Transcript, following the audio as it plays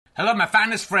Hello, my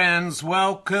finest friends.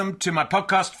 Welcome to my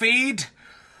podcast feed,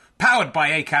 powered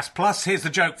by Acast Plus. Here's the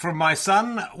joke from my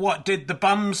son. What did the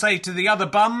bum say to the other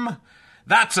bum?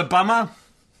 That's a bummer.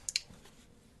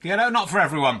 You know, not for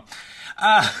everyone.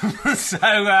 Look,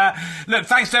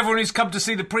 thanks to everyone who's come to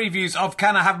see the previews of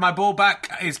Can I Have My Ball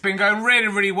Back? It's been going really,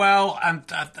 really well, and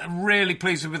I'm really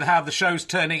pleased with how the show's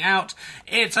turning out.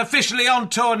 It's officially on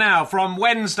tour now. From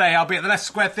Wednesday, I'll be at the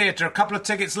Leicester Square Theatre. A couple of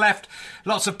tickets left.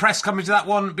 Lots of press coming to that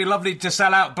one. It'd be lovely to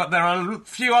sell out, but there are a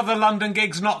few other London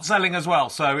gigs not selling as well.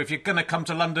 So if you're going to come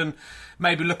to London,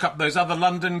 maybe look up those other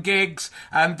London gigs.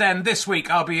 And then this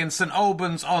week, I'll be in St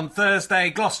Albans on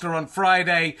Thursday, Gloucester on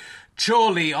Friday,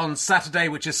 Chorley on Saturday,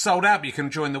 which is sold out, but you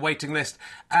can join the waiting list,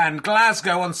 and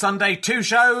Glasgow on Sunday. 2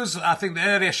 shows. I think the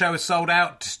earlier show is sold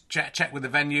out. Check with the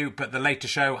venue, but the later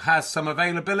show has some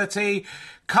availability.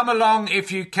 Come along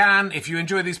if you can. If you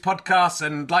enjoy these podcasts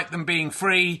and like them being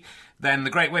free, then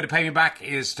the great way to pay me back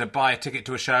is to buy a ticket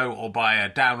to a show or buy a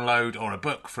download or a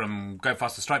book from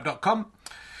gofasterstripe.com.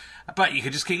 But you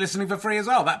can just keep listening for free as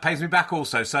well. That pays me back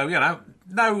also. So, you know,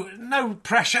 no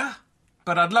pressure.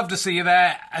 But I'd love to see you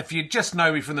there. If you just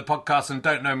know me from the podcast and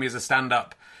don't know me as a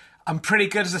stand-up, I'm pretty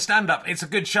good as a stand-up. It's a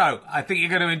good show. I think you're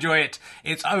going to enjoy it.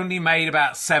 It's only made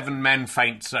about 7 men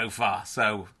faint so far.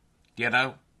 So, you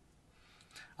know,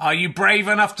 are you brave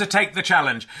enough to take the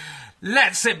challenge?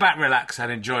 Let's sit back, relax,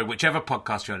 and enjoy whichever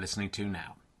podcast you're listening to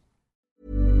now.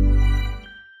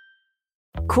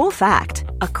 Cool fact,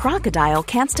 a crocodile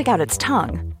can't stick out its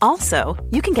tongue. Also,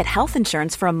 you can get health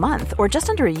insurance for a month or just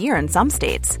under a year in some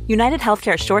states. United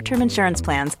Healthcare short-term insurance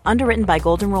plans, underwritten by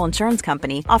Golden Rule Insurance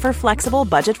Company, offer flexible,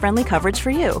 budget-friendly coverage for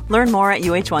you. Learn more at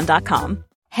UH1.com.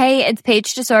 Hey, it's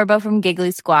Paige DeSorbo from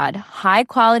Giggly Squad. High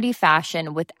quality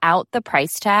fashion without the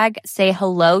price tag. Say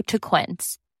hello to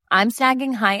Quince. I'm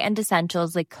snagging high-end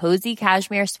essentials like cozy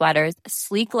cashmere sweaters,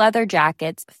 sleek leather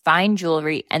jackets, fine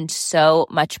jewelry, and so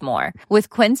much more. With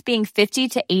Quince being 50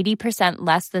 to 80%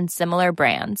 less than similar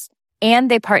brands.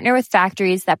 And they partner with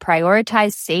factories that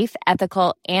prioritize safe,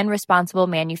 ethical, and responsible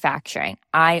manufacturing.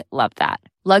 I love that.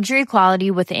 Luxury quality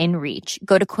within reach.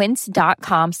 Go to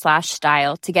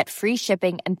quince.com/style to get free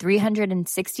shipping and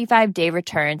 365-day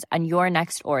returns on your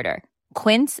next order.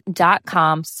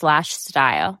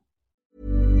 Quince.com/style.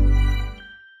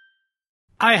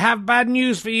 I have bad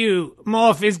news for you.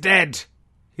 Morph is dead.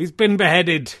 He's been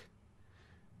beheaded.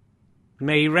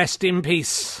 May he rest in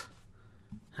peace.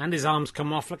 And his arms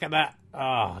come off. Look at that.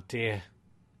 Oh, dear.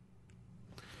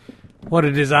 What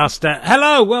a disaster.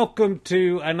 Hello, welcome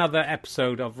to another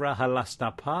episode of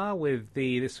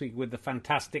RHLSTP this week with the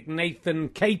fantastic Nathan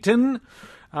Caton.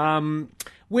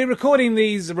 We're recording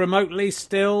these remotely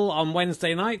still on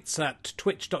Wednesday nights at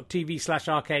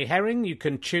twitch.tv/RKHerring. You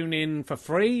can tune in for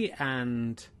free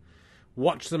and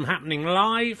watch them happening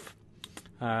live.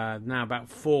 Now about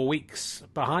 4 weeks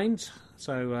behind.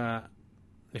 So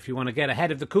if you want to get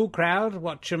ahead of the cool crowd,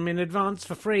 watch them in advance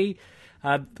for free.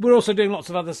 We're also doing lots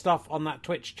of other stuff on that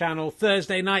Twitch channel.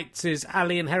 Thursday nights is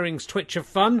Ali and Herring's Twitch of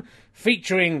Fun,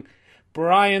 featuring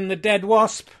Brian the Dead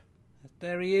Wasp.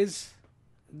 There he is.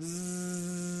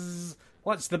 Zzz.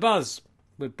 What's the buzz?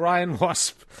 With Brian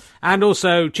Wasp. And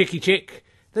also Chicky Chick.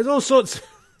 There's all sorts.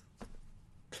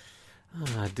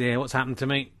 Oh dear, what's happened to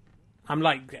me? I'm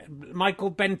like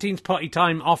Michael Bentine's potty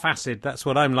time off acid. That's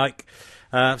what I'm like.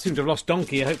 Seem to have lost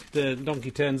Donkey. I hope the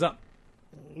Donkey turns up.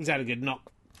 He's had a good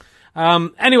knock.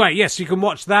 Anyway, yes, you can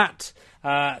watch that.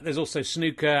 There's also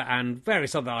snooker and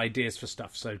various other ideas for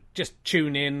stuff. So just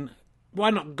tune in. Why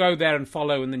not go there and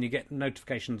follow, and then you get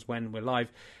notifications when we're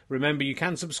live. Remember, you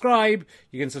can subscribe.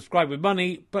 You can subscribe with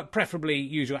money, but preferably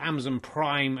use your Amazon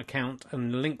Prime account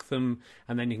and link them,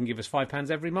 and then you can give us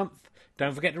 £5 every month.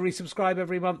 Don't forget to resubscribe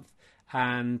every month,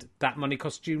 and that money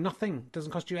costs you nothing. It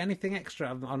doesn't cost you anything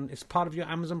extra. It's part of your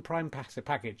Amazon Prime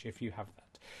package if you have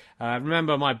that.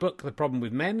 Remember, my book, The Problem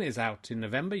with Men, is out in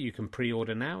November. You can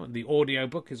pre-order now. The audio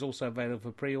book is also available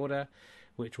for pre-order,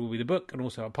 which will be the book, and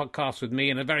also a podcast with me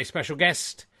and a very special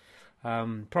guest.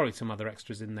 Probably some other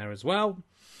extras in there as well.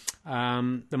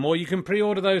 The more you can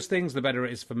pre-order those things, the better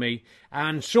it is for me.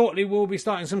 And shortly we'll be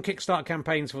starting some Kickstarter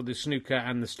campaigns for the snooker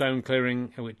and the stone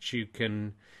clearing, which you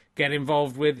can get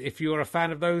involved with if you're a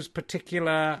fan of those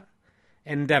particular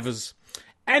endeavours.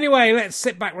 Anyway, let's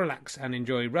sit back, relax, and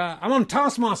enjoy. I'm on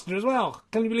Taskmaster as well.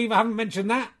 Can you believe I haven't mentioned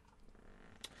that?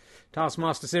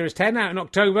 Taskmaster Series 10 out in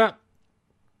October.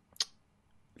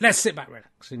 Let's sit back,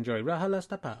 relax, enjoy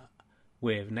RHLSTP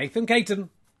with Nathan Caton.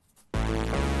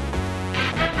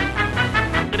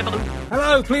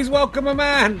 Hello, please welcome a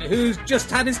man who's just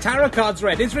had his tarot cards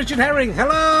read. It's Richard Herring.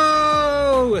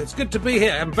 Hello! It's good to be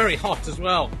here. I'm very hot as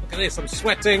well. Look at this, I'm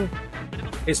sweating.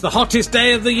 It's the hottest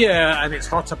day of the year, and it's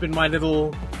hot up in my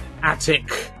little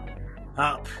attic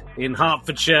up in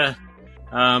Hertfordshire.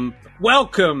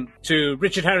 Welcome to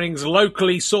Richard Herring's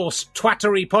locally sourced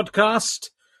twattery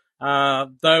podcast.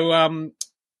 Though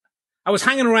I was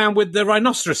hanging around with the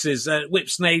rhinoceroses at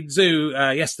Whipsnade Zoo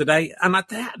yesterday, and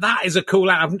that is a cool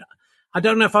animal. I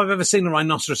don't know if I've ever seen a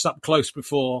rhinoceros up close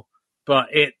before, but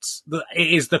it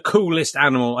is the coolest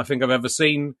animal I think I've ever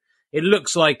seen. It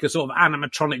looks like a sort of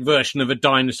animatronic version of a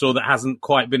dinosaur that hasn't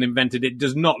quite been invented. It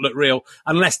does not look real,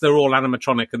 unless they're all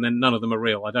animatronic, and then none of them are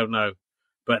real. I don't know.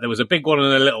 But there was a big one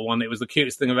and a little one. It was the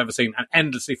cutest thing I've ever seen, and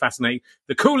endlessly fascinating.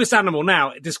 The coolest animal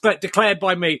now, declared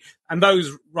by me, and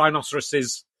those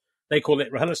rhinoceroses, they call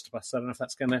it Rhelictopus. I don't know if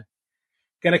that's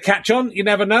gonna catch on. You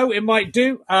never know. It might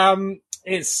do.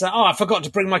 I forgot to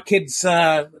bring my kids'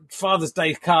 Father's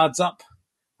Day cards up.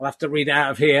 I'll have to read it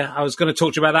out of here. I was going to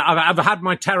talk to you about that. I've had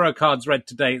my tarot cards read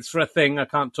today. It's for a thing I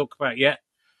can't talk about yet.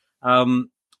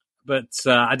 But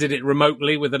I did it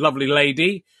remotely with a lovely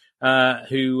lady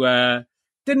who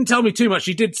didn't tell me too much.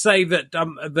 She did say that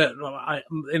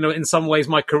in some ways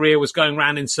my career was going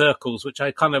round in circles, which I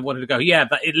kind of wanted to go, yeah,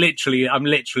 but I'm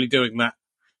literally doing that.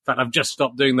 In fact, I've just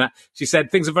stopped doing that. She said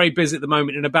things are very busy at the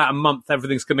moment. In about a month,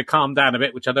 everything's going to calm down a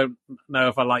bit, which I don't know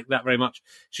if I like that very much.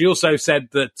 She also said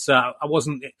that I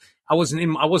wasn't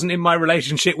in my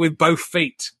relationship with both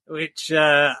feet, which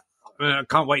I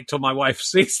can't wait till my wife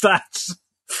sees that,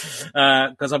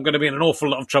 because I'm going to be in an awful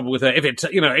lot of trouble with her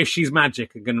if she's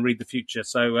magic and going to read the future.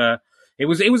 So it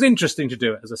was interesting to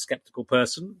do it as a skeptical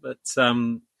person, but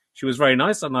she was very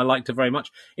nice, and I liked her very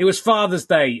much. It was Father's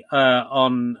Day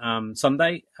on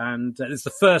Sunday, and it's the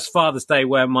first Father's Day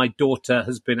where my daughter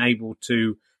has been able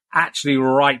to actually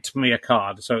write me a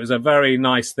card. So it was a very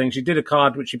nice thing. She did a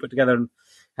card which she put together and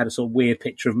had a sort of weird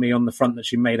picture of me on the front that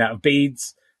she made out of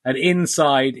beads. And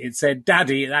inside it said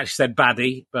Daddy. It actually said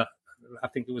Baddie, but I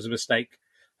think it was a mistake.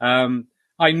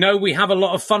 I know we have a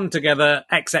lot of fun together,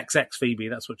 XXX Phoebe.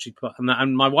 That's what she put.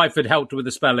 And my wife had helped with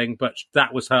the spelling, but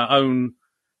that was her own.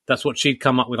 That's what she'd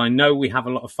come up with. I know we have a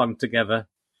lot of fun together,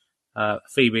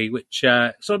 Phoebe, which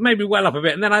sort of made me well up a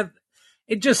bit. And then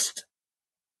it's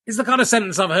the kind of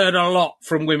sentence I've heard a lot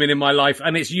from women in my life,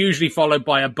 and it's usually followed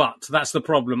by a but. That's the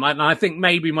problem. And I think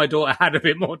maybe my daughter had a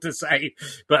bit more to say,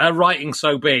 but her writing's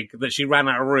so big that she ran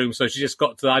out of room. So she just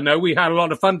got to, I know we had a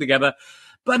lot of fun together,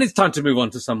 but it's time to move on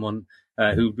to someone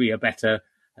who would be a better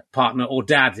partner or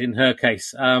dad in her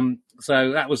case.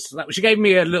 So that was. She gave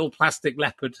me a little plastic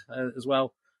leopard as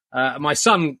well. My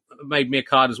son made me a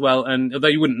card as well, and although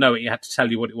you wouldn't know it, you had to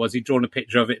tell you what it was. He'd drawn a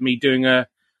picture of it, me doing a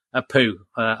poo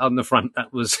on the front.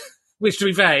 That was, which to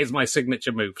be fair, is my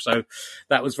signature move. So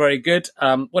that was very good.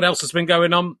 What else has been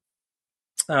going on?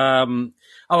 I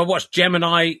watched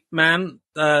Gemini Man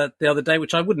the other day,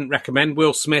 which I wouldn't recommend.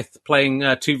 Will Smith playing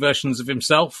two versions of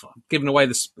himself. I've given away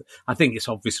this. I think it's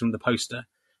obvious from the poster.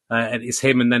 It's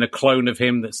him and then a clone of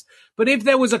him. But if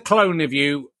there was a clone of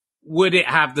you, would it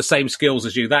have the same skills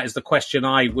as you? That is the question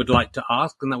I would like to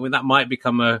ask, and that might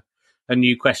become a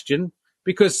new question,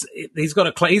 because he's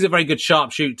a very good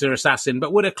sharpshooter assassin.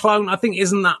 But would a clone? I think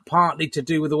isn't that partly to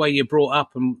do with the way you're brought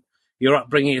up and your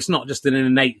upbringing? It's not just an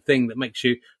innate thing that makes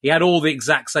you. He had all the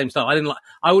exact same stuff.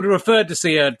 I would have preferred to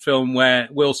see a film where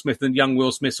Will Smith and young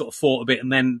Will Smith sort of fought a bit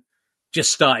and then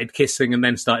just started kissing and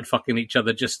then started fucking each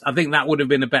other. I think that would have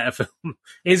been a better film.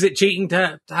 Is it cheating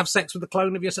to have sex with a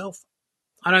clone of yourself?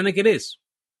 I don't think it is.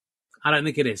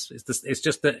 It's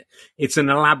just that it's an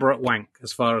elaborate wank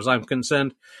as far as I'm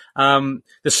concerned. The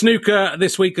snooker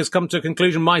this week has come to a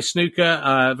conclusion. My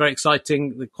snooker, very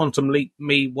exciting. The Quantum Leap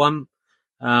Me won.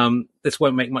 This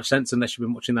won't make much sense unless you've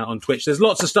been watching that on Twitch. There's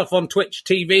lots of stuff on Twitch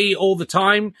TV all the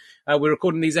time. We're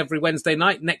recording these every Wednesday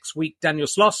night. Next week, Daniel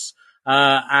Sloss.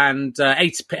 And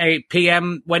 8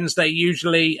 p.m. Wednesday,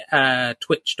 usually,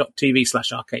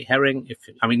 twitch.tv/Arcade Herring.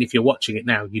 If you're watching it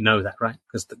now, you know that, right?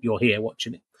 Because you're here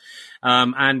watching it.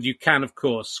 And you can, of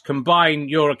course, combine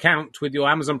your account with your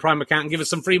Amazon Prime account and give us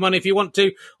some free money if you want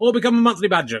to, or become a monthly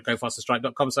badger at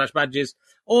gofasterstripe.com/badges,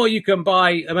 or you can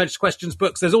buy Emergency Questions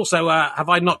books. There's also,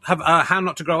 How Not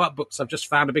to Grow Up books. I've just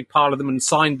found a big pile of them and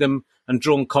signed them and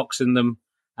drawn cocks in them.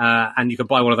 And you can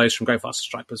buy one of those from Go Faster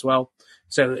Stripe as well.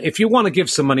 So if you want to give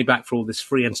some money back for all this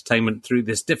free entertainment through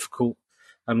this difficult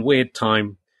and weird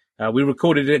time, we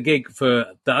recorded a gig for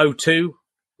the O2,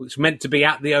 which meant to be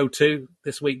at the O2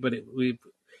 this week, but we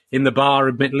in the bar,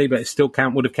 admittedly, but it still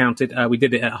would have counted. We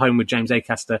did it at home with James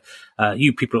Acaster.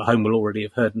 You people at home will already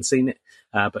have heard and seen it,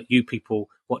 but you people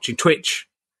watching Twitch,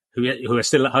 who are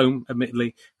still at home,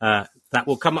 admittedly, that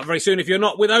will come up very soon if you're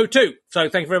not with O2. So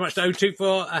thank you very much to O2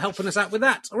 for helping us out with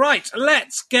that. Right,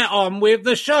 let's get on with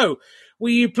the show. will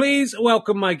you please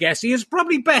welcome my guest? He is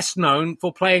probably best known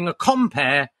for playing a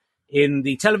compere in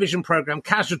the television programme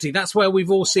Casualty. That's where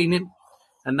we've all seen him.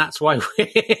 And that's why we're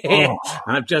here. And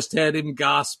I've just heard him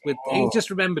gasp. He just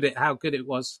remembered it, how good it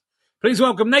was. Please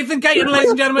welcome Nathan Caton, ladies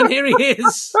and gentlemen. Here he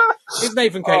is. It's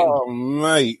Nathan Caton. Oh,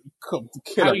 mate.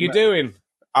 How are you doing?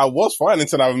 I was fine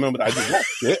until I remembered I did watch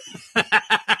it.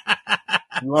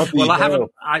 Well, I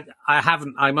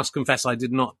haven't. I must confess, I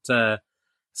did not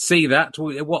see that.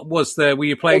 What was there? Were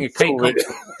you playing a cake?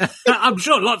 I'm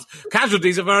sure lots.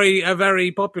 Casualties are a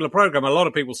very popular program. A lot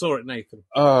of people saw it, Nathan.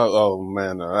 Oh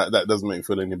man, that doesn't make me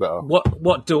feel any better.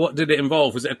 What did it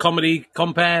involve? Was it a comedy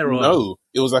compare? Or? No,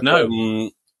 it was like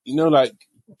like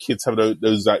kids have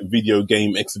those like video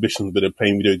game exhibitions where they're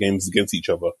playing video games against each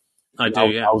other. I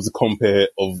was a compare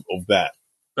of that.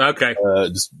 Okay.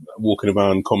 Just walking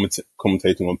around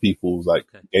commentating on people's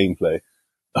gameplay.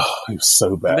 Oh, it was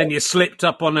so bad. And then you slipped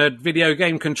up on a video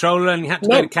game controller and you had to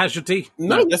go to Casualty?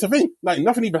 No, that's the thing. Like,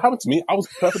 nothing even happened to me. I was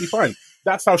perfectly fine.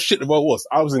 That's how shit the world was.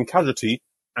 I was in Casualty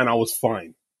and I was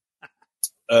fine.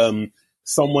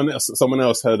 Someone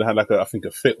else had I think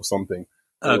a fit or something.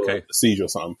 Okay. Or a seizure or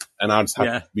something. And I just had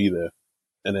to be there.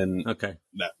 And then, oh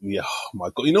my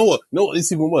God. You know what?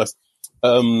 It's even worse.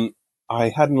 I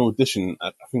had an audition,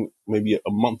 I think maybe a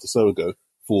month or so ago,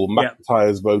 for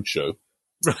McIntyre's Roadshow.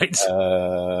 Right.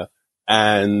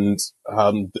 And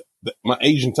my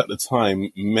agent at the time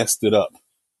messed it up.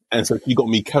 And so he got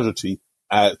me Casualty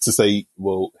to say,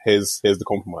 well, here's the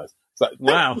compromise. It's like,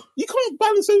 wow. You can't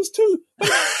balance those two.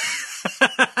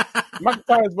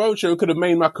 McIntyre's Roadshow could have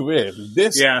made my career.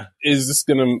 This is just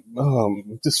going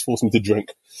to just force me to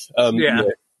drink.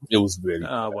 It was really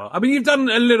bad. Well, I mean, you've done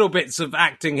a little bits of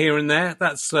acting here and there.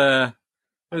 That's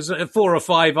there's 4 or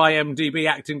 5 IMDb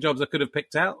acting jobs I could have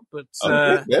picked out, but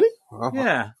really?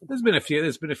 Yeah, there's been a few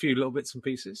little bits and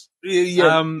pieces.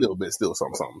 Little bits, still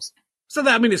some. So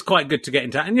that, I mean, it's quite good to get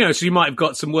into, and so you might have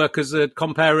got some work as a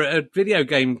compare at a video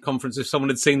game conference if someone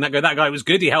had seen that. That guy was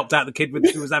good. He helped out the kid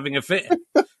who was having a fit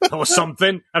or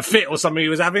something, he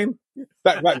was having.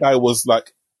 That guy was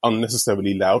like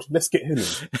unnecessarily loud. Let's get him in.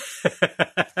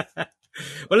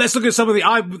 Well, let's look at some of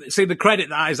the credit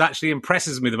that actually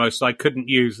impresses me the most, so I couldn't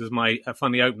use as my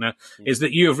funny opener, is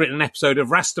that you have written an episode of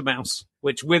Rastamouse,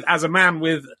 which as a man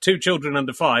with 2 children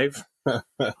under 5,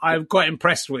 I'm quite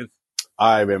impressed with.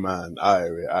 I man.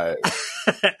 I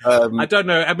don't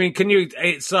know. I mean,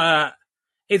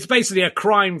 it's basically a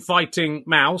crime fighting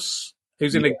mouse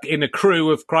who's in a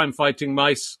crew of crime fighting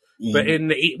mice. But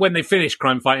when they finish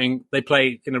crime fighting, they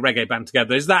play in a reggae band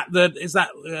together. Is that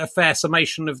a fair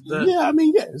summation of the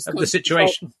the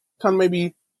situation? Kind of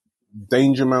maybe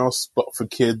Danger Mouse, but for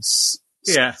kids.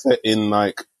 Yeah, set in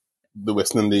like the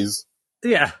West Indies.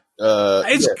 Yeah,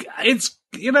 it's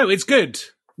good.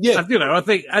 Yeah, I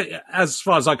think as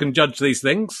far as I can judge these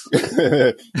things,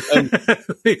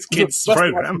 these kids'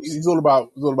 programs. It's all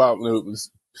about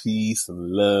peace and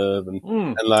love and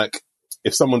like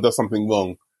if someone does something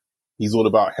wrong, he's all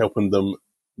about helping them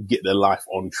get their life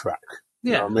on track.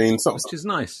 Yeah, you know what I mean, which is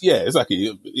nice. Yeah,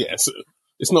 exactly. Yeah,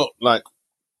 it's not like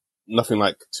nothing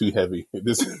like too heavy.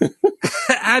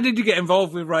 How did you get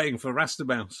involved with writing for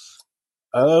Rastamouse?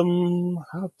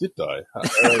 How did I?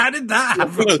 How did that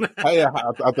happen? I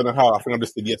don't know how. I think I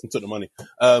just did yes and took the money.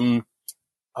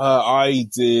 I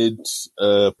did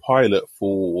a pilot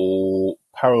for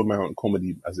Paramount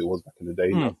Comedy, as it was back in the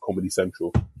day, like Comedy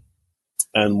Central.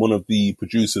 And one of the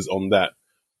producers on that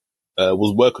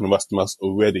was working on Rastamouse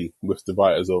already with the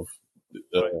writers of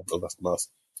Rastamouse.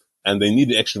 And they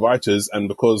needed extra writers, and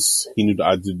because he knew that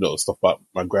I did a lot of stuff about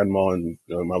my grandma and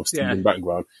my West Indian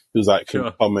background, he was like, "Can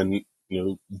you come and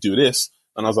do this?"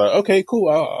 And I was like, "Okay, cool,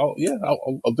 I'll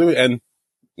do it." And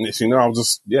next thing you know, I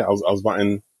was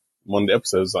writing one of the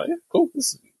episodes. Like, yeah, cool,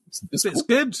 it's cool.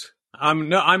 Good.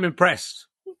 I'm impressed.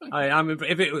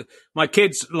 My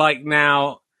kids like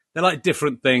now. They like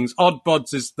different things. Odd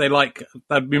Bods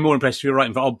they'd be more impressed if you were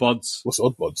writing for Odd Bods. What's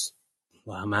Odd Bods?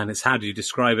 Well, man, how do you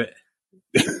describe it?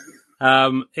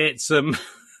 It's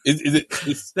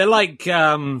they're like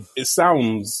it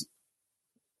sounds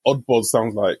Odd Bods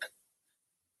sounds like,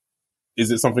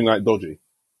 is it something like dodgy?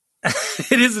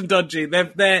 It isn't dodgy.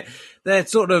 They're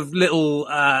sort of little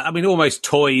almost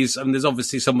toys, and there's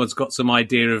obviously someone's got some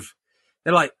idea of,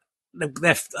 they're like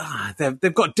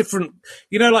they've got different,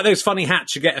 like those funny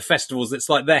hats you get at festivals. It's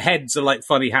like their heads are like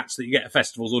funny hats that you get at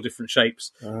festivals, all different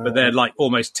shapes, but they're like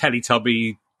almost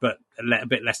Teletubby, but a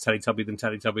bit less Teletubby than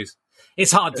Teletubbies.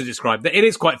 It's hard to describe. It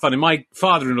is quite funny. My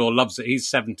father-in-law loves it. He's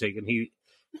 70 and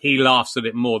he laughs at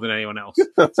it more than anyone else.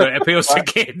 So it appeals to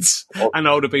kids and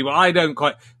older people. I don't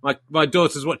quite. My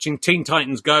daughter's watching Teen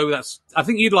Titans Go. I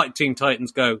think you'd like Teen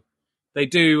Titans Go. They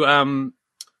do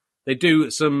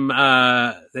some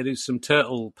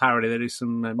turtle parody. They do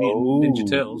some Mutant Ninja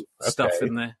Turtles stuff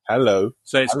in there. Hello.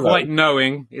 So it's quite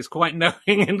knowing. It's quite knowing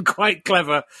and quite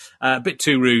clever. A bit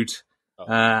too rude.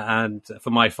 And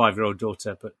for my 5-year-old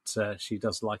daughter, but she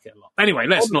does like it a lot. Anyway,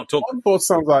 let's not talk. Oddball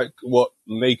sounds like what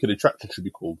Naked Attraction should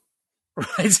be called.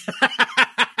 Right.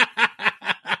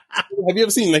 Have you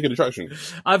ever seen Naked Attraction?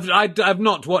 I've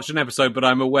not watched an episode, but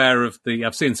I'm aware of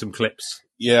I've seen some clips.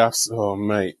 Yes. Oh,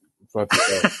 mate. Who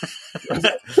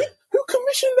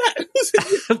commissioned that?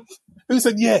 Who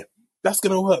said, yeah, that's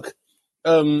going to work?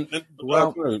 Well,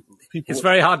 it's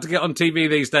very hard to get on TV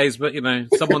these days, but,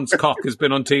 someone's cock has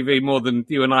been on TV more than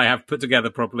you and I have put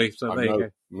together properly. So there you go.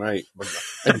 Mate.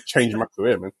 I've changed my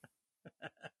career, man.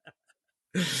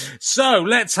 So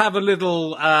let's have a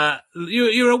little.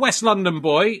 You're a West London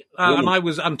boy, and I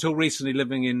was until recently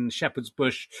living in Shepherd's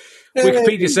Bush. Hey.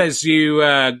 Wikipedia says you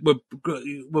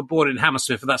were born in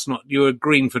Hammersmith, but that's not. You were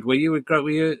Greenford, were you?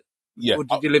 Yeah. Or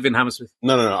did you live in Hammersmith?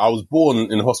 No. I was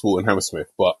born in a hospital in Hammersmith,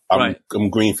 but I'm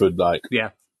Greenford,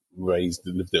 raised,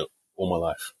 lived there all my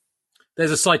life.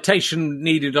 There's a citation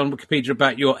needed on Wikipedia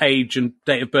about your age and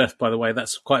date of birth, by the way.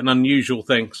 That's quite an unusual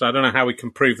thing, so I don't know how we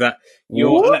can prove that.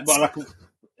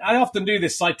 I often do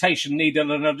this citation needed,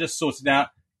 and I've just sorted out.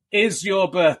 Is your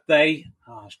birthday...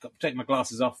 I've got to take my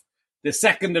glasses off. The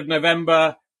 2nd of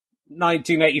November,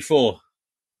 1984.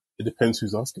 It depends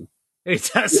who's asking.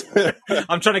 It does.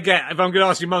 I'm trying to get... If I'm going to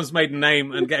ask your mum's maiden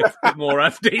name and get a bit more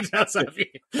details of you.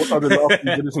 What are the last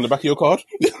digits on the back of your card?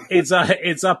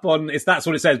 It's up on... That's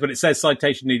what it says, but it says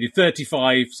citation needed.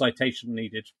 35 citation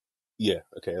needed. Yeah,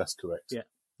 okay, that's correct.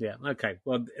 Yeah, okay.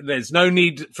 Well, there's no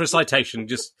need for a citation.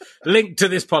 Just link to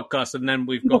this podcast, and then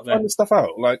we've got that. Find this stuff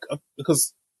out,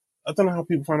 because I don't know how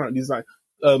people find out these, I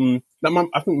think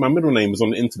my middle name is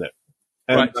on the internet.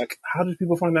 And, how did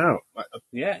people find that out?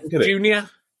 Junior?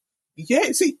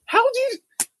 Yeah, see, how do you,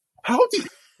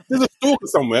 there's a stalker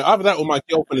somewhere, either that or my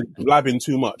girlfriend is blabbing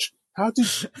too much. How do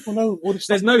people know all this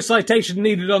stuff? There's no citation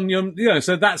needed on your,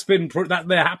 so that's been, that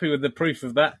they're happy with the proof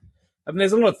of that. I mean,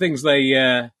 there's a lot of things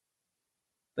they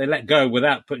let go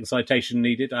without putting citation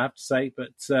needed, I have to say.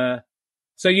 But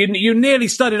so you nearly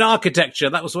studied architecture.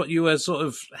 That was what you were sort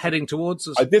of heading towards.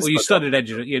 I did. Or you studied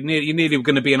engineering. You nearly were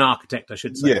going to be an architect, I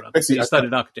should say. Yeah, basically, you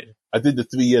studied architecture. I did the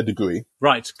 3-year degree.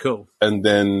 Right, cool. And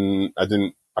then I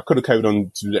could have carried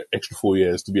on to do the extra 4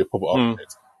 years to be a proper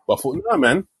architect. But I thought, no,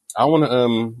 man, I want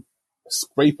to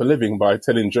scrape a living by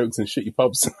telling jokes in shitty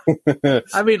pubs.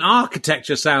 I mean,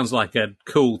 architecture sounds like a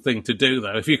cool thing to do,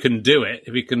 though. If you can do it,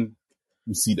 if you can.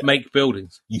 You see that? Make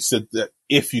buildings. You said that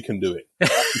if you can do it.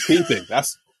 That's the key thing.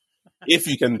 That's if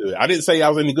you can do it. I didn't say I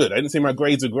was any good. I didn't say my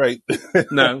grades are great.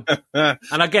 No. And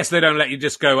I guess they don't let you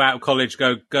just go out of college,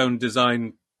 go and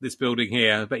design this building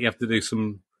here. I bet you have to do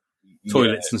some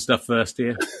toilets and stuff first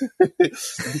here.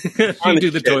 You do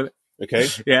the toilet. Okay?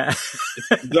 Yeah.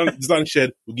 Design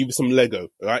shed, we'll give you some Lego.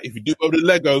 All right? If you do over the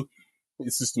Lego,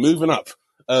 it's just moving up.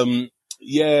 So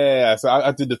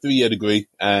I did the 3-year degree,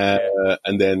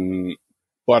 and then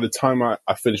by the time I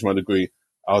finished my degree,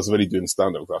 I was already doing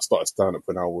stand-up. I started stand-up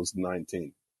when I was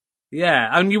 19. Yeah,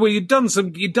 and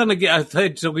I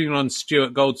heard talking on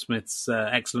Stuart Goldsmith's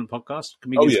excellent podcast,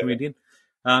 Comedian.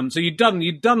 So you'd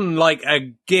done like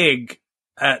a gig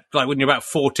at like when you're about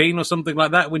 14 or something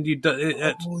like that, when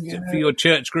for your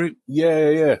church group.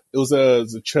 Yeah. It was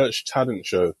a church talent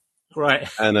show. Right.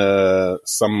 And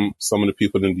some of the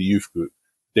people in the youth group,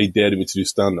 they dared me to do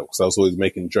stand-up because I was always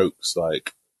making jokes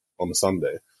like on a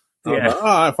Sunday. I was like, all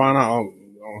right, fine,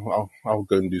 I'll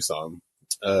go and do something.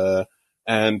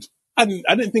 And I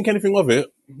didn't think anything of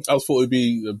it. I thought it'd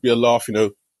be a laugh,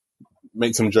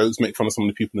 make some jokes, make fun of some of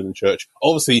the people in the church.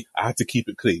 Obviously, I had to keep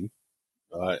it clean,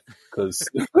 right? Because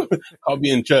I'll be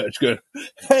in church going,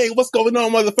 hey, what's going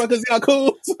on, motherfuckers? Yeah,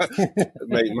 cool.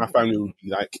 Mate, my family would be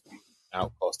like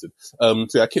outcasted.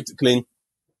 So I kept it clean.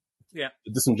 Yeah.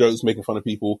 Did some jokes, making fun of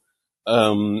people.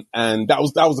 And that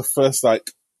was the first,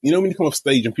 when you come off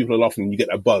stage and people are laughing and you get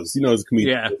that buzz, as a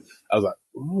comedian. Yeah. I was like,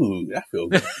 ooh, that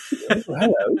feels good.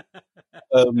 Oh,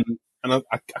 hello. And I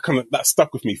kind of, that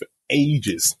stuck with me for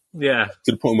ages. Yeah.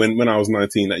 To the point when I was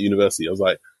 19 at university, I was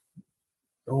like,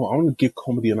 oh, I want to give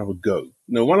comedy another go.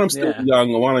 When I'm still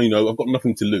young, or when I've got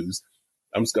nothing to lose,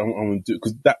 I'm going to do it.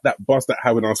 Because that buzz that I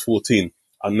had when I was 14,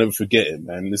 I'll never forget it,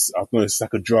 man. I know it's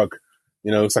like a drug.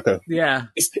 It's like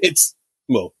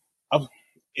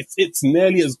it's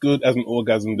nearly as good as an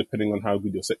orgasm, depending on how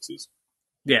good your sex is.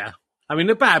 Yeah. I mean,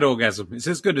 a bad orgasm. It's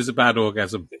as good as a bad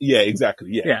orgasm. Yeah, exactly.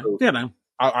 Yeah. Yeah, So you know,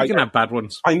 you can have bad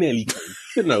ones. I nearly came.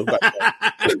 You know, but,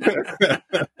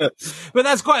 But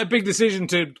that's quite a big decision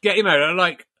to get, you know,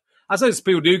 like, I suppose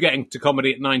people do get into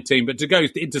comedy at 19, but to go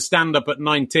into stand-up at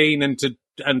 19 and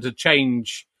to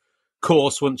change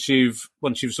course once you've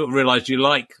sort of realised you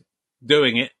like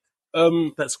doing it,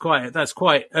 that's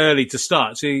quite early to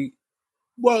start. So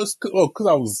because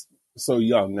I was so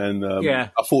young, and Yeah.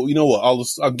 I thought, you know what,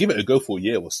 I'll give it a go for a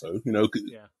year or so. You know,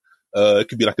 it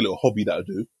could be like a little hobby that I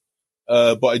do,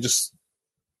 but I just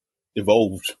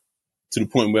evolved to the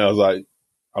point where I was like,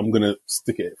 I'm gonna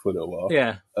stick it for a little while,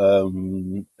 yeah.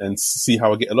 and see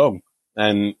how I get along.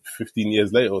 And 15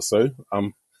 years later or so,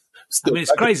 I'm still. I mean,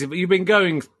 it's crazy, but you've been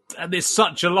going at this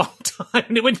such a long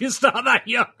time. When you start that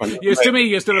young, to me,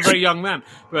 you're still a very young man.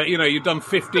 But, you know, you've done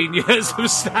 15 years of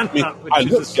stand-up. I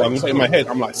look young, but in my head,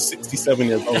 I'm like 67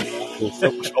 years old, or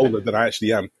so much older than I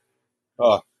actually am.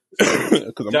 So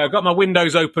I've got my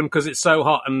windows open because it's so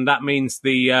hot, and that means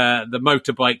the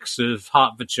motorbikes of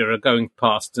Hertfordshire are going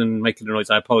past and making a noise.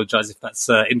 I apologise if that's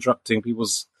interrupting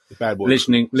people's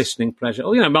listening pleasure.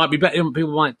 Or, you know, it might be better.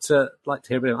 People might like to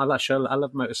hear it. I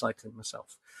love motorcycling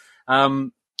myself.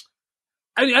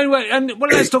 Anyway,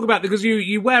 let's talk about, because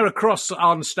you wear a cross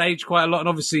on stage quite a lot, and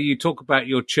obviously you talk about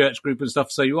your church group and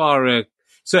stuff. So you are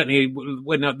certainly,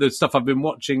 when the stuff I've been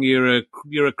watching, you're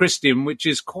a Christian, which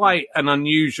is quite an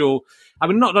unusual. I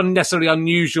mean, not necessarily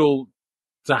unusual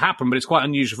to happen, but it's quite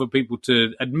unusual for people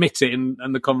to admit it in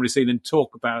the comedy scene and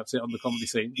talk about it on the comedy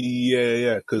scene.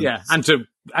 Yeah. And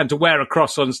to wear a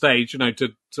cross on stage, you know, to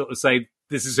sort of say,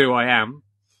 this is who I am.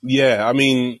 Yeah, I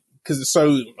mean, because it's so,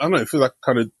 I don't know, it feels like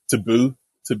kind of taboo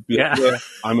to be like, yeah,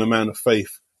 I'm a man of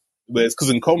faith. Whereas, because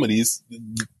in comedies,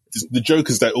 the joke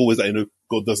is that always, you know,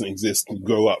 God doesn't exist and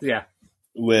grow up. Yeah.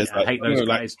 Whereas, I hate those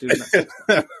guys doing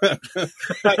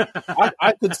that.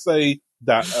 I could say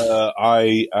that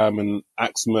I am an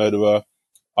axe murderer.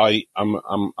 I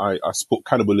support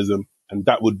cannibalism, and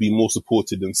that would be more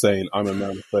supported than saying I'm a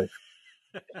man of faith.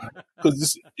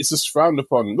 Because it's just frowned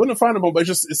upon. Well, not frowned upon, but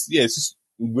it's just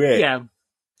rare. Yeah.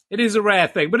 It is a rare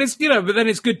thing, but it's, you know, but then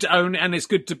it's good to own, and it's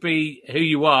good to be who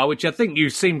you are, which I think you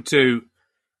seem to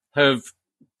have.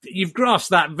 You've grasped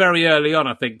that very early on.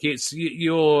 I think it's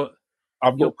your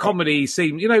comedy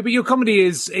seems, you know, but your comedy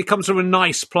it comes from a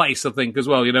nice place, I think, as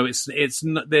well. You know,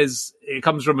 it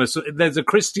comes from there's a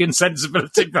Christian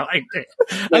sensibility behind it,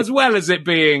 as well as it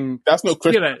being. That's no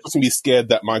Christian. You know, I'm going to be scared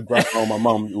that my grandma or my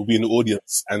mum will be in the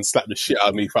audience and slap the shit out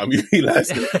of me if I realise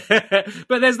it.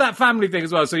 But there's that family thing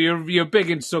as well. So you're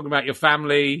big into talking about your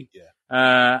family,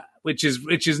 which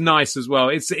is nice as well.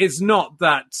 It's not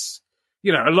that.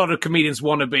 You know, a lot of comedians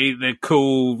want to be the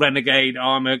cool renegade.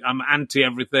 I'm anti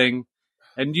everything,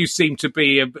 and you seem to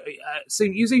be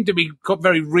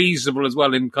very reasonable as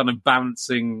well in kind of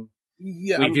balancing.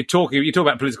 Yeah, if you talk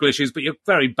about political issues, but you're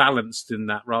very balanced in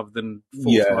that rather than.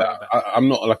 I'm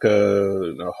not like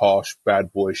a harsh,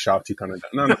 bad boy, shouty kind of.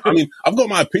 No. I mean, I've got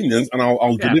my opinions, and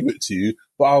I'll deliver it to you,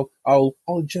 but I'll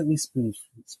gently spoon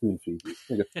feed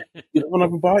you. You don't want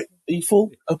another bite? Are you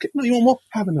full? Okay, no, you want more?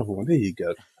 Have another one. There you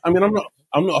go. I mean,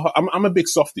 I'm a big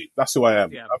softie. That's who I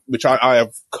am, which I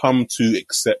have come to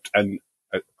accept and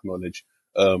acknowledge.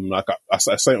 Like I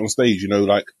say it on stage, you know,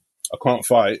 like I can't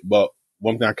fight, but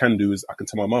one thing I can do is I can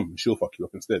tell my mum and she'll fuck you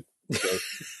up instead. So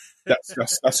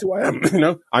that's who I am. You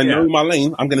know, I know my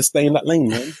lane. I'm going to stay in that lane,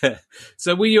 man.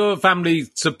 So were your family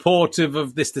supportive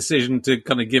of this decision to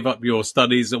kind of give up your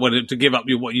studies, or to give up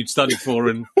what you'd studied for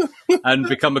and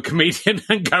become a comedian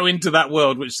and go into that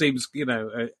world, which seems, you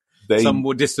know, some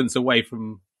more distance away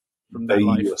from their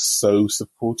life? They were so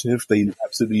supportive. They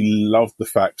absolutely loved the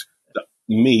fact that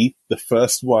me, the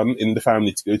first one in the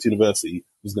family to go to university,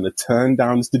 was going to turn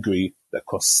down this degree that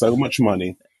cost so much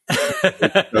money.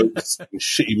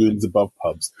 Shitty rooms above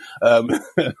pubs.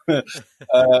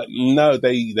 No,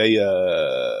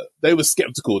 they were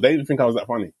skeptical. They didn't think I was that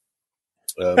funny.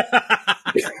 They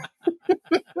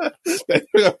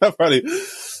think I was that funny,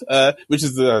 which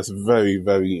is a very,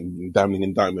 very damning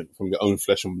indictment from your own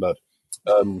flesh and blood.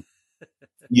 I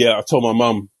told my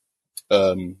mum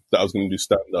that I was going to do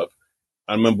stand up.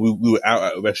 I remember we were out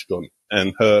at a restaurant,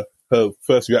 and her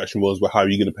first reaction was, "Well, how are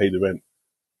you going to pay the rent?"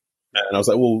 And I was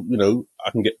like, well, you know,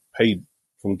 I can get paid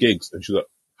from gigs. And she was like,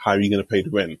 how are you going to pay the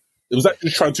rent? It was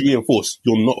actually trying to reinforce,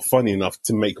 you're not funny enough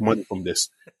to make money from this.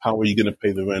 How are you going to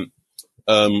pay the rent?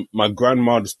 My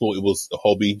grandma just thought it was a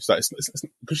hobby. It's like,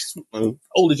 because she's an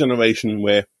older generation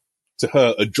where to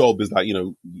her, a job is like, you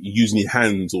know, using your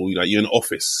hands, or like you're in an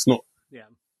office. It's not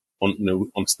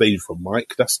on stage for a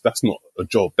mic. That's not a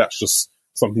job. That's just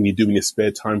something you do in your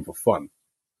spare time for fun.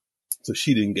 so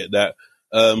she didn't get that.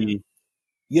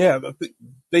 Yeah, I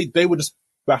think they were just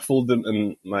baffled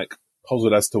and like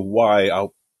puzzled as to why I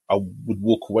would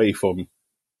walk away from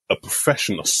a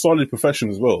profession, a solid profession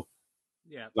as well,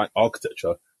 like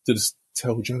architecture, to just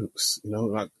tell jokes. You know,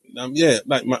 like I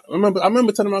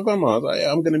remember telling my grandma, I was like,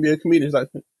 yeah, I'm going to be a comedian. She's like,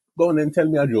 go on then, tell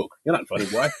me a joke. You're not funny,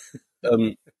 boy.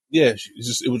 Yeah,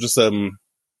 it was a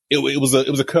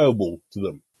curveball to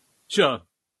them. Sure.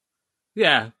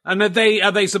 Yeah, and are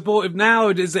they supportive now?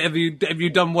 Have you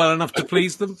done well enough to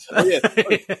please them? Yeah.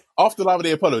 After Live at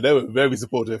the Apollo, they were very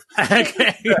supportive.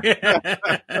 Okay,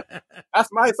 that's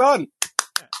my son.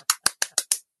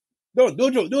 No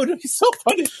joke. He's so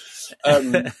funny.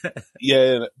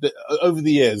 Over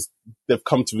the years, they've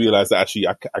come to realize that actually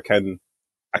I can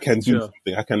do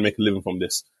something. I can make a living from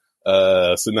this.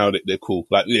 So now they're cool.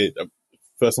 Like,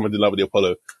 first time I did Live at the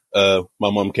Apollo,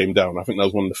 my mum came down. I think that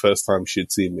was one of the first times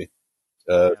she'd seen me.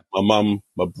 My mum,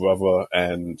 my brother,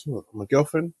 and my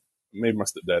girlfriend, maybe my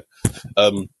stepdad.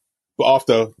 But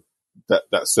after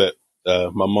that set,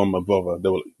 my mum, my brother, they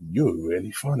were like, "You're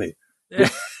really funny." Yeah.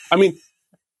 I mean,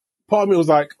 part of me was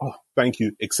like, "Oh, thank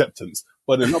you, acceptance."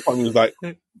 But then another part of me was like,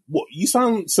 "What? You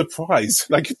sound surprised?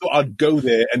 Like you thought I'd go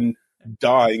there and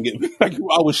die and get like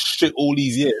I was shit all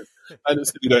these years." And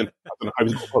it's going, I don't know how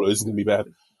he's going to follow. This is going to be bad.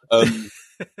 But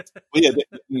yeah,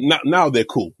 now they're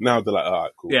cool. Now they're like, all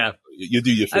right, cool. Yeah, you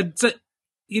do your thing.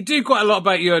 You do quite a lot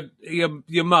about your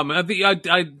mum. I think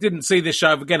I didn't see this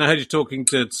show again. I heard you talking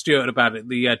to Stuart about it.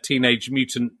 The Teenage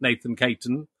Mutant Nathan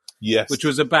Caton. Yes, which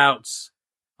was about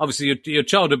obviously your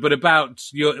childhood, but about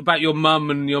your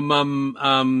mum and your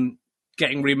mum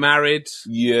getting remarried.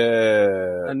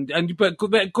 Yeah, but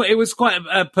it was quite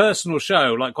a personal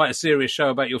show, like quite a serious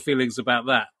show about your feelings about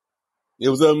that. It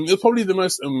was probably the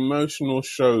most emotional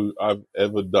show I've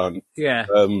ever done. Yeah.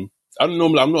 I'm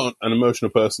not an emotional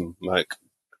person, like,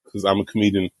 because I'm a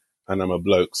comedian and I'm a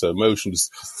bloke, so emotion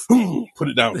just put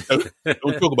it down.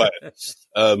 Don't talk about it.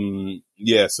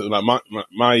 Yeah, so like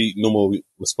my normal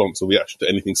response or reaction to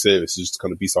anything serious is just to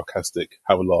kind of be sarcastic,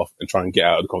 have a laugh, and try and get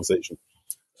out of the conversation.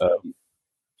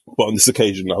 But on this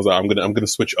occasion, I was like, I'm gonna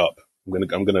switch up.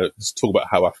 I'm gonna just talk about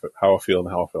how I feel and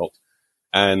how I felt.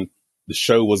 And the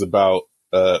show was about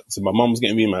so my mum was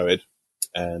getting remarried,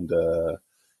 and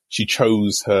she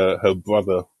chose her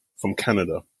brother from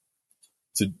Canada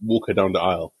to walk her down the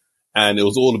aisle, and it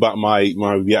was all about my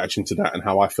reaction to that and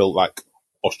how I felt like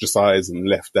ostracized and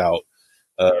left out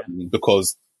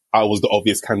because I was the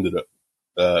obvious candidate.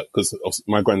 Because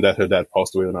my granddad, her dad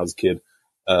passed away when I was a kid.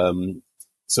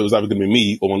 So it was either going to be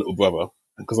me or my little brother.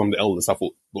 And because I'm the eldest, I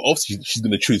thought, well, obviously she's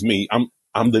going to choose me. I'm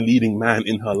the leading man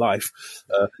in her life.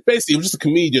 Basically, it was just a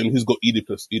comedian who's got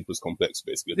Oedipus complex,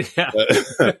 basically. Yeah.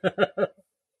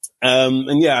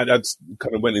 And yeah, I just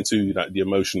kind of went into like the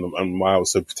emotion and why I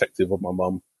was so protective of my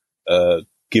mum,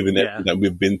 given everything that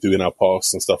we've been through in our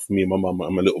past and stuff. Me and my mum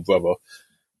and my little brother.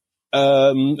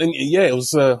 And yeah, it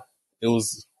was a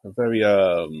very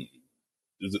it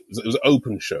was an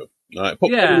open show. Right?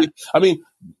 Probably, I mean,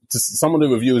 some of the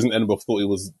reviewers in Edinburgh thought it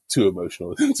was too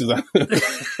emotional. Oh,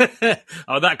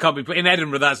 that can't be. But in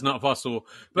Edinburgh, that's not possible.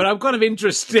 But I'm kind of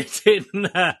interested in.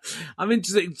 I'm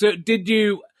interested. So,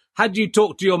 had you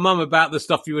talked to your mum about the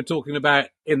stuff you were talking about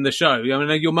in the show? I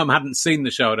mean, your mum hadn't seen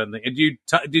the show, I don't think.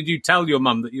 Did you tell your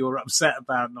mum that you were upset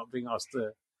about not being asked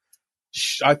to?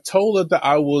 I told her that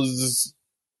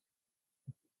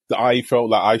I felt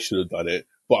like I should have done it,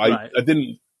 but I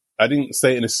didn't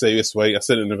say it in a serious way. I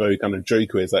said it in a very kind of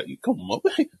joke way. It's like, come on,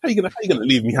 how you gonna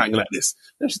leave me hanging like this?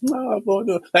 And she's no, boy,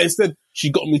 no. Like, instead,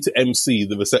 she got me to MC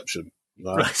the reception.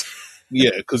 Right?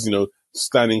 Yeah, because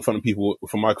standing in front of people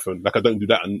with a microphone, like I don't do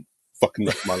that and fucking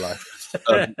up my life.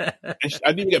 And I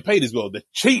didn't even get paid as well. The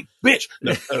cheap bitch.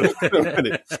 No,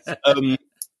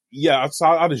 yeah, so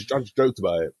I just joked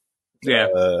about it.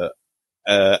 Yeah.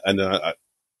 And then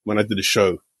when I did the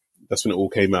show, that's when it all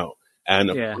came out. And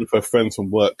one of her friends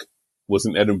from work was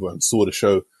in Edinburgh and saw the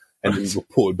show and then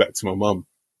reported back to my mum.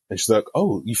 And she's like,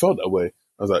 "Oh, you felt that way?"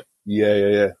 I was like,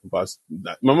 yeah. But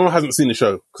my mum hasn't seen the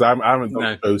show because I haven't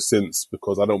done the show since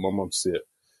because I don't want my mum to see it.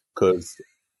 Because,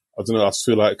 I don't know, I just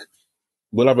feel like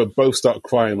we'll either both start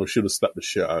crying or she'll have slapped the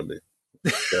shit out of me.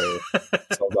 So I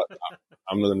was like,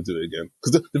 I'm not going to do it again.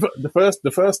 Because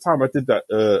the first time I did that,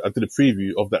 I did a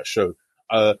preview of that show,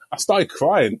 I started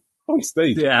crying on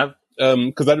stage. Yeah.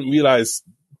 Because I didn't realize,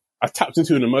 I tapped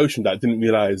into an emotion that I didn't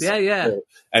realize. Yeah.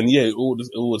 And yeah, it all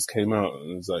just came out.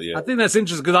 And it was like, yeah. I think that's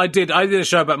interesting because I did a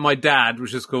show about my dad,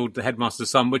 which is called The Headmaster's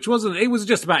Son, which it was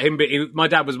just about him, but my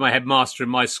dad was my headmaster in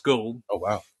my school. Oh,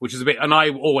 wow. Which is a bit, and I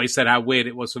always said how weird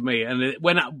it was for me. And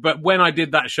when I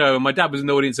did that show, and my dad was in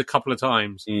the audience a couple of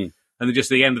times, And then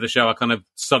just at the end of the show, I kind of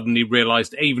suddenly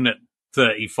realised, even at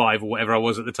 35 or whatever I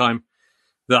was at the time,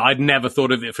 that I'd never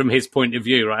thought of it from his point of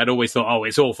view, right? I'd always thought, oh,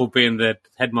 it's awful being the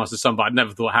headmaster's son, but I'd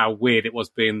never thought how weird it was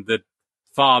being the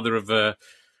father of a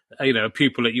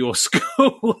pupil at your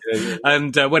school. Yeah.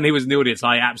 And when he was in the audience,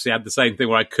 I absolutely had the same thing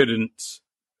where I couldn't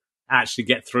actually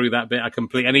get through that bit.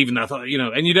 And even though I thought,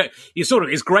 and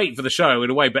it's great for the show in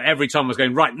a way, but every time I was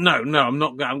going, right, no, I'm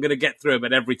going to get through it,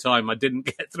 but every time I didn't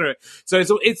get through it. So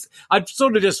I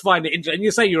sort of just find it interesting. And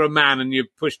you say you're a man and you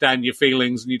push down your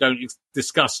feelings and you don't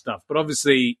discuss stuff, but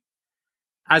obviously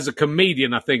as a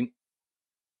comedian, I think,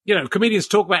 comedians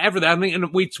talk about everything. I think,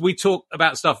 and we talk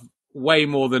about stuff way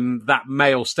more than that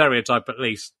male stereotype, at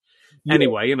least. Yeah.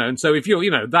 Anyway, and so if you've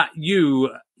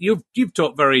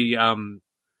talked very,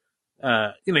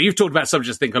 you've talked about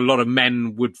subjects I think a lot of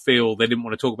men would feel they didn't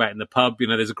want to talk about in the pub.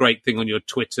 There's a great thing on your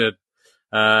Twitter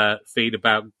feed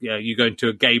about you going to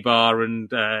a gay bar and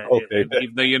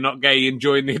even though you're not gay,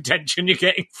 enjoying the attention you're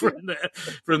getting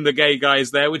from the gay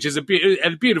guys there, which is a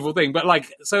beautiful thing. But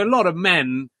so a lot of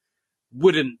men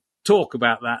wouldn't talk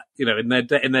about that, in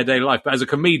their daily life. But as a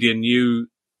comedian, you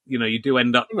do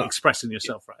end up expressing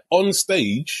yourself, right? On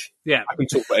stage, yeah, I can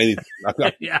talk about anything.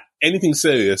 Yeah. Anything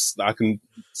serious, I can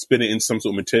spin it into some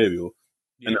sort of material,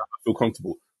 and I feel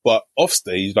comfortable. But off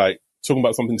stage, talking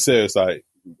about something serious, like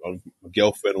my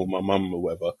girlfriend or my mum or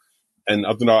whatever, and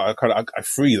I don't know, I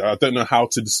freeze. I don't know how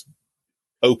to just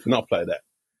open up like that.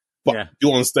 But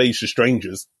you're on stage to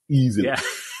strangers easily. Yeah.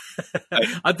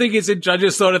 I think it's. I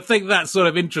just sort of think that's sort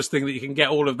of interesting that you can get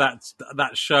all of that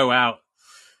show out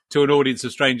to an audience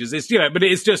of strangers. It's but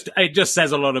it just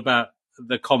says a lot about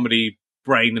the comedy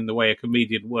brain and the way a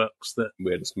comedian works that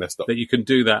we're just messed up. That you can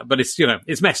do that, but it's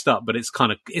it's messed up, but it's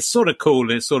sort of cool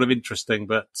and it's sort of interesting,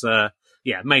 but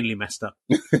mainly messed up.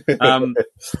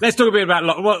 Let's talk a bit about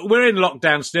we're in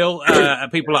lockdown still.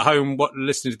 People at home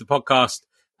listening to the podcast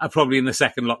are probably in the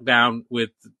second lockdown with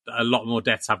a lot more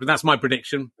deaths happening. That's my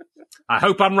prediction. I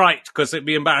hope I'm right, because it'd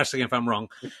be embarrassing if I'm wrong.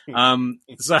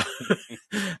 How's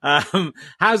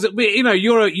it?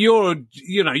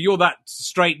 You're that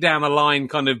straight down the line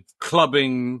kind of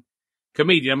clubbing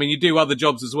comedian. I mean, you do other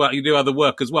jobs as well. You do other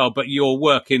work as well, but you're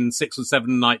working 6 or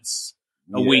 7 nights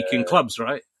a week in clubs,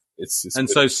 right?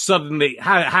 So suddenly,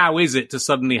 how is it to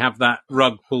suddenly have that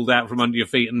rug pulled out from under your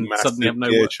feet and massive suddenly have no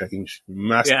gear work? Change,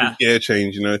 massive gear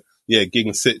change.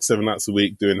 Gigging 6, 7 nights a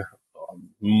week, doing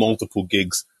multiple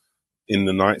gigs in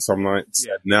the night. Some nights.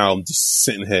 Yeah. Now I'm just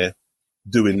sitting here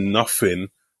doing nothing,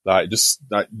 just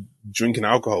drinking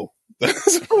alcohol.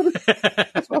 That's what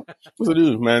I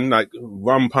do, man.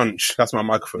 Rum punch. That's my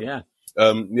microphone. Yeah.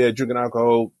 Drinking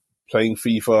alcohol, playing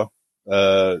FIFA.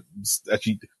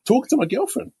 Actually talking to my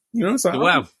girlfriend. It's like,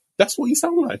 wow, that's what you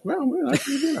sound like. Wow, I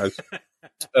didn't realize.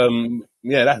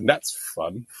 That's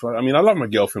fun. I mean, I love my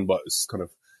girlfriend, but it's kind of.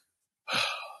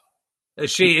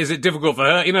 Is it difficult for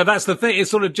her? That's the thing.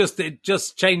 It's sort of it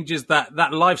just changes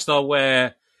that lifestyle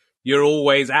where you're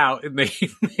always out in the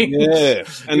evening. Yeah,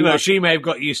 and she may have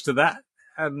got used to that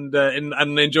and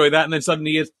enjoy that, and then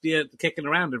suddenly you're kicking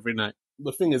around every night.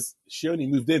 The thing is, she only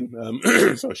moved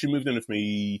in. So she moved in with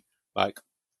me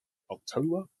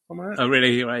October, something like that. Oh,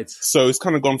 really? Right. So it's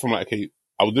kind of gone from I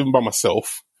was living by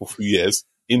myself for a few years,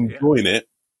 enjoying it.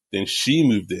 Then she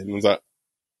moved in and was like,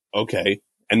 okay.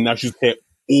 And now she's here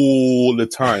all the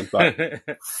time.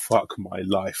 Fuck my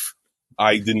life.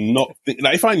 I did not think,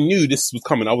 if I knew this was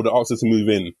coming, I would have asked her to move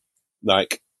in,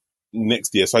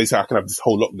 next year. So I said I can have this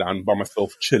whole lockdown by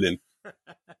myself, chilling.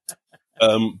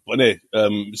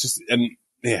 It's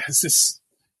just,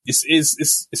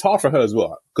 it's hard for her as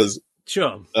well, because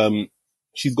sure.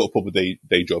 She's got a proper day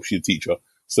job. She's a teacher.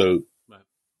 So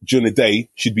during the day,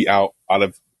 she'd be out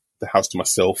of the house to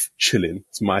myself, chilling.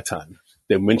 It's my time.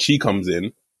 Then when she comes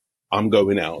in, I'm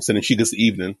going out. So then she gets the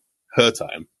evening, her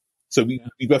time. So we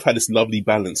both had this lovely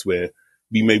balance where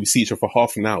we maybe see each other for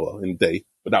half an hour in the day,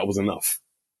 but that was enough.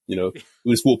 We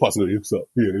just walk past and go, what's up?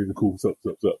 Yeah, cool, what's up?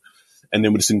 And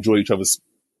then we just enjoy each other's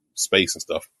space and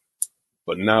stuff.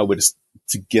 But now we're just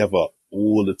together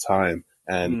all the time.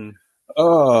 And,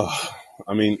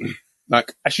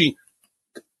 actually,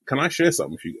 can I share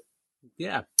something with you?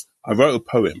 Yeah. I wrote a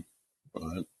poem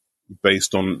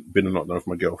based on being a lockdown with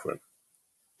my girlfriend.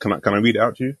 Can I read it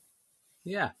out to you?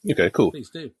 Yeah. Okay, cool.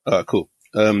 Please do. Cool.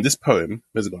 This poem,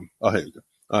 where's it gone? Oh, here we go.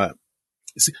 All right.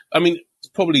 It's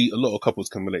probably a lot of couples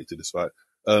can relate to this, right?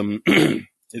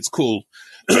 It's called,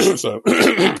 so,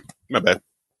 my bad.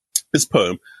 This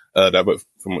poem that I wrote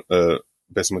from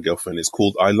based on my girlfriend is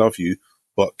called I Love You,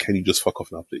 but Can You Just Fuck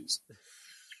Off Now, Please?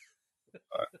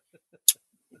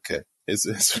 Okay. It's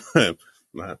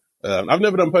I've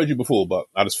never done poetry before, but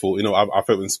I just thought, I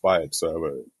felt inspired, so I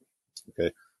wrote it.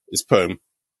 Okay, this poem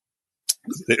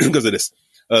because of this.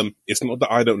 It's not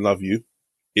that I don't love you.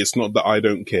 It's not that I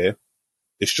don't care.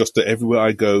 It's just that everywhere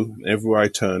I go, everywhere I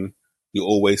turn, you're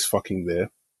always fucking there.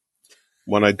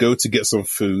 When I go to get some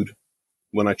food,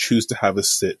 when I choose to have a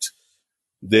sit,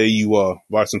 there you are,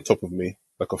 right on top of me,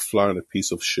 like a fly on a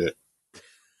piece of shit.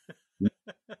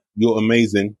 You're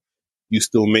amazing. You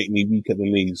still make me weak at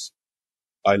the knees.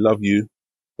 I love you,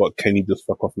 but can you just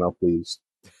fuck off now, please?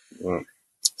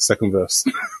 Second verse.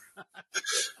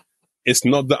 It's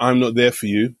not that I'm not there for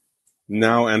you,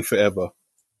 now and forever,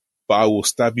 but I will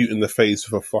stab you in the face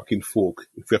with a fucking fork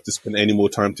if we have to spend any more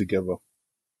time together.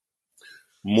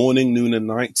 Morning, noon, and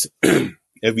night,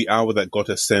 every hour that God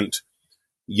has sent,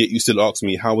 yet you still ask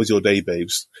me, how was your day,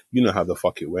 babes? You know how the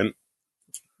fuck it went.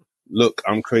 Look,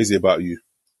 I'm crazy about you,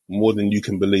 more than you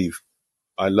can believe.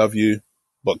 I love you,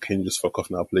 but can you just fuck off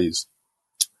now, please?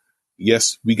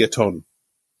 Yes, we get on.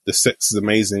 The sex is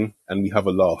amazing, and we have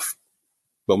a laugh.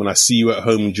 But when I see you at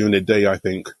home during the day, I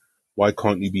think, why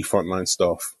can't you be frontline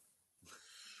staff?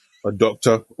 A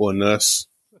doctor or a nurse,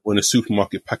 or in a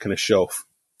supermarket packing a shelf.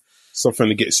 Something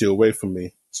that gets you away from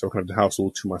me, so I can have the house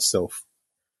all to myself.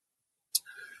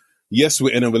 Yes,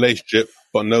 we're in a relationship,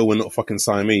 but no, we're not fucking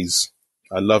Siamese.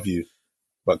 I love you,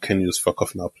 but can you just fuck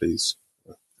off now, please?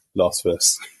 Last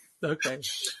verse. Okay.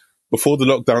 Before the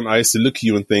lockdown, I used to look at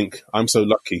you and think, I'm so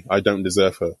lucky, I don't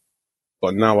deserve her.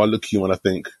 But now I look at you and I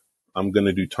think, I'm going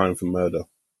to do time for murder.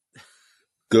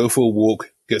 Go for a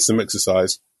walk, get some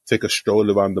exercise, take a stroll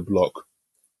around the block.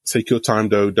 Take your time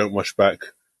though, don't rush back.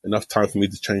 Enough time for me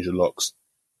to change the locks.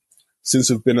 Since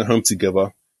we've been at home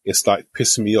together, it's like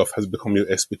pissing me off has become your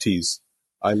expertise.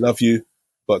 I love you,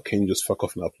 but can you just fuck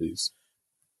off now, please?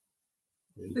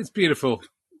 It's beautiful.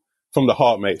 From the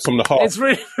heart, mate. From the heart. It's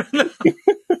really...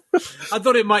 I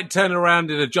thought it might turn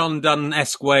around in a John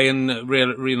Donne-esque way and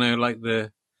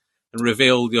and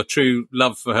reveal your true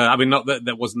love for her. I mean, not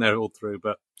that wasn't there all through,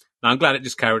 but no, I'm glad it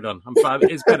just carried on. I'm glad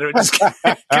it's better it just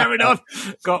carried on.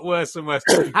 Got worse and worse.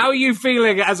 How are you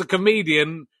feeling as a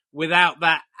comedian without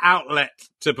that outlet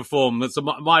to perform? So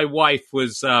my wife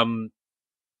was kind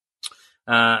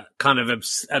of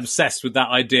obsessed with that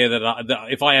idea that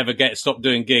if I ever stop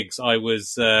doing gigs, I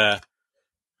was...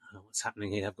 what's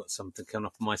happening here? I've got something coming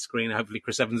up on my screen. Hopefully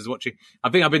Chris Evans is watching. I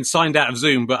think I've been signed out of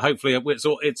Zoom, but hopefully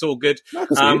it's all good.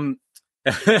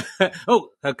 Oh,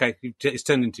 okay. It's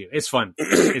turned into you. It's fine.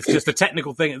 It's just a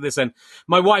technical thing at this end.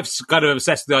 My wife's kind of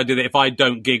obsessed with the idea that if I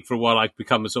don't gig for a while, I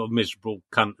become a sort of miserable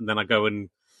cunt, and then I go and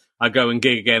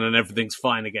gig again, and everything's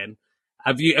fine again.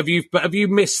 Have you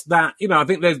missed that? I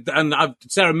think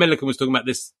Sarah Millican was talking about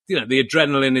this. The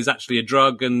adrenaline is actually a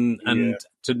drug, and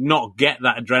to not get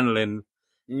that adrenaline.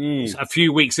 A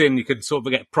few weeks in, you could sort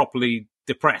of get properly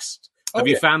depressed. Have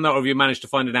you found that, or have you managed to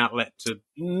find an outlet to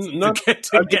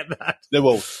get that?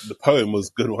 Well, the poem was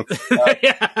a good one.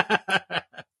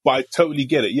 But I totally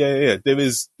get it. Yeah. There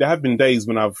have been days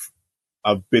when I've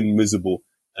been miserable,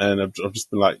 and I've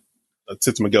just been like, I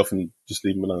said to my girlfriend, just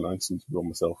leave me alone. I just need to be on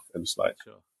myself, and just like,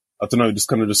 sure. I don't know, just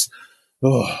kind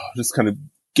of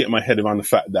get my head around the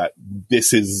fact that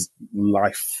this is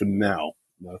life for now.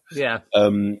 Yeah.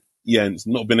 And it's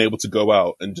not been able to go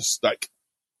out and just like,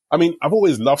 I mean, I've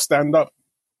always loved stand up,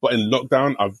 but in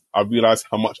lockdown, I've realized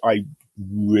how much I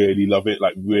really love it,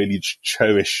 like really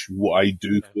cherish what I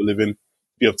do for a living,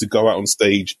 be able to go out on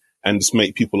stage and just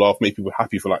make people laugh, make people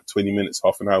happy for like 20 minutes,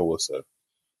 half an hour or so.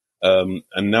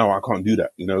 And now I can't do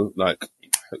that, like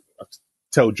I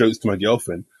tell jokes to my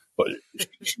girlfriend, but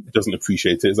she doesn't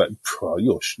appreciate it. It's like,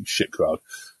 you're a shit crowd.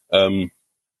 It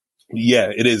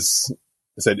is.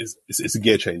 I said it's a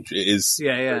gear change. It is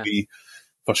really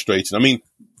frustrating. I mean,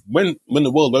 when the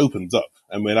world opens up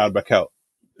and we're allowed back out,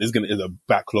 there's a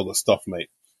backlog of stuff, mate.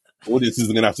 Audiences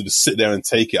are gonna have to just sit there and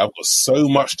take it. I've got so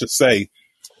much to say.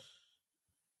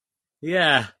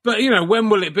 Yeah, but when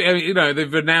will it be?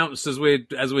 They've announced as we're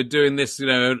doing this,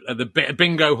 the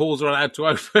bingo halls are allowed to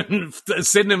open, the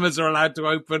cinemas are allowed to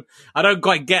open. I don't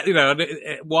quite get,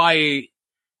 why.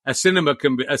 A cinema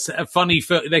can be a funny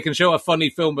film. They can show a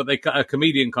funny film, but a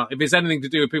comedian can't. If it's anything to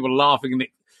do with people laughing and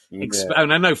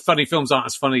I know funny films aren't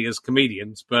as funny as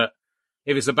comedians, but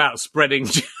if it's about spreading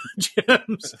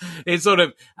germs, it's sort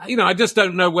of, I just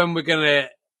don't know when we're going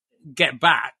to get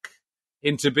back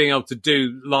into being able to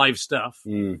do live stuff.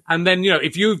 And then,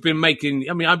 if you've been making,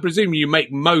 I mean, I presume you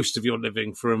make most of your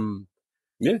living from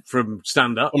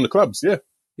stand up on the clubs. Yeah.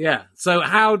 Yeah. So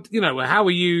how are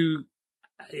you?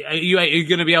 Are you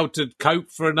going to be able to cope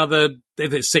for another,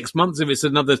 if it's 6 months, if it's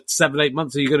another 7-8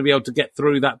 months, are you going to be able to get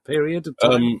through that period of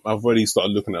time? I've already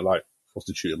started looking at like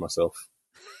prostituting myself.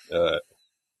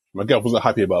 My girl wasn't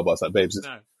happy about it, but I was like, babes,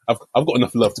 No. I've got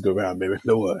enough love to go around, baby.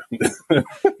 No worry.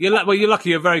 You're lucky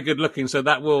you're very good looking, so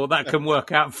that can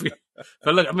work out for you.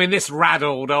 But look, I mean, this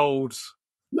raddled old,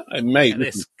 No, mate,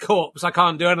 this corpse, I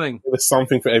can't do anything. there's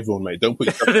something for everyone, mate. Don't put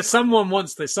yourself... There's someone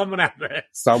wants this. Someone out there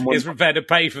Someone- is prepared to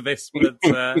pay for this. But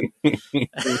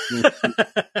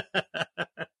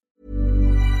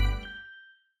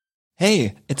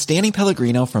Hey, it's Danny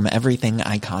Pellegrino from Everything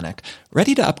Iconic.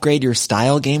 Ready to upgrade your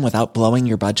style game without blowing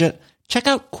your budget? Check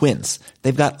out Quince.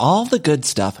 They've got all the good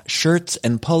stuff, shirts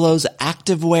and polos,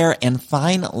 activewear, and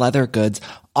fine leather goods,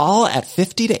 all at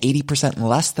 50 to 80%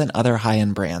 less than other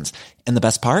high-end brands. And the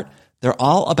best part? They're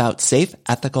all about safe,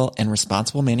 ethical, and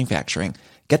responsible manufacturing.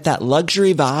 Get that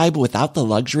luxury vibe without the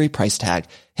luxury price tag.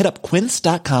 Hit up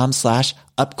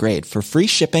quince.com/upgrade for free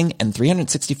shipping and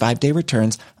 365-day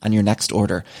returns on your next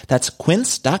order. That's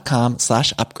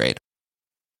quince.com/upgrade.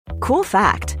 Cool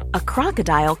fact, a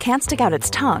crocodile can't stick out its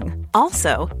tongue.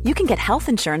 Also, you can get health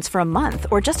insurance for a month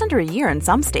or just under a year in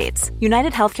some states.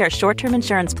 United Healthcare short-term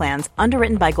insurance plans,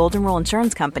 underwritten by Golden Rule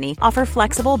Insurance Company, offer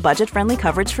flexible, budget-friendly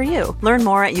coverage for you. Learn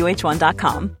more at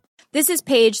uh1.com. This is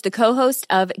Paige, the co-host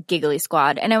of Giggly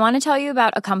Squad, and I want to tell you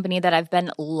about a company that I've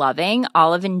been loving,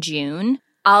 Olive & June.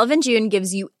 Olive & June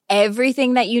gives you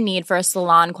everything that you need for a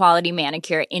salon-quality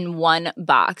manicure in one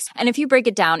box. And if you break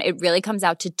it down, it really comes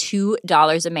out to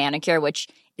 $2 a manicure, which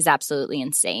is absolutely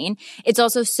insane. It's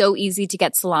also so easy to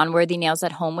get salon-worthy nails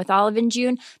at home with Olive &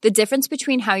 June. The difference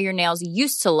between how your nails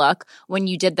used to look when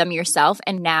you did them yourself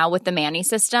and now with the Mani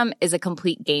system is a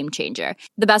complete game changer.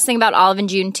 The best thing about Olive &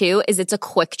 June, too, is it's a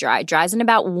quick dry. Dries in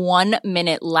about 1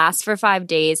 minute, lasts for 5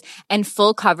 days, and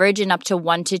full coverage in up to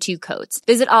 1 to 2 coats.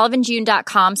 Visit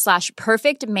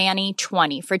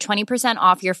oliveandjune.com/perfectmani20 for 20%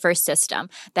 off your first system.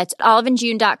 That's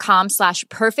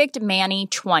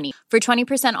oliveandjune.com/perfectmani20 for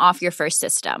 20% off your first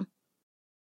system.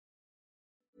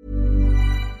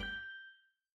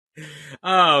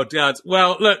 oh, God.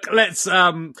 Well, look, let's.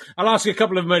 I'll ask you a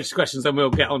couple of emergency questions, then we'll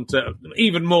get on to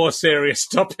even more serious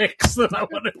topics that I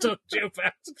want to talk to you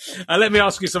about. Let me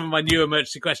ask you some of my new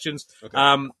emergency questions.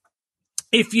 Okay.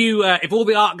 If all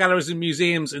the art galleries and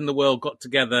museums in the world got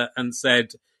together and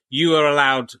said you are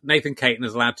allowed, Nathan Caton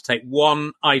is allowed to take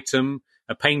one item,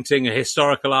 a painting, a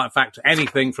historical artifact,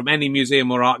 anything from any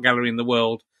museum or art gallery in the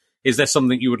world, is there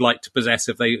something you would like to possess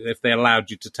if they allowed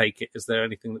you to take it? Is there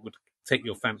anything that would take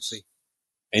your fancy?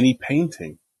 Any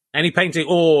painting? Any painting,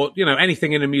 or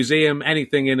anything in a museum,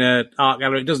 anything in an art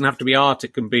gallery. It doesn't have to be art.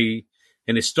 It can be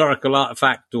an historical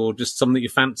artifact or just something you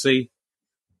fancy.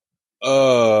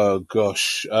 Oh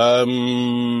gosh,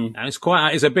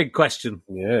 It's a big question.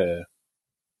 Yeah,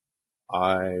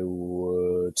 I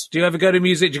would. Do you ever go to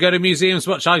music? Do you go to museums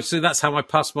much? I see. That's how I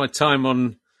pass my time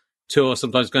on tour.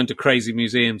 Sometimes going to crazy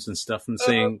museums and stuff and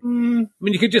seeing. I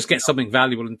mean, you could just get something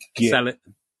valuable and sell it.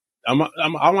 I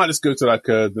might just go to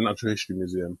the Natural History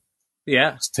Museum.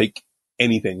 Yeah, just take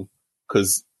anything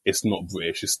because it's not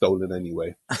British; it's stolen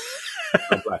anyway.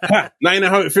 I'm like, now you know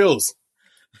how it feels.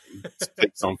 Just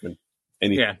take something.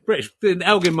 Anything. Yeah, British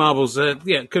Elgin marbles.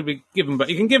 Could be given back.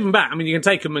 You can give them back. I mean, you can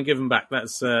take them and give them back.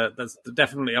 That's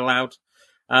definitely allowed.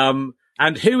 And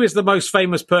who is the most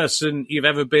famous person you've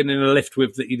ever been in a lift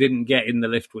with that you didn't get in the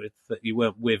lift with, that you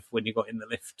weren't with when you got in the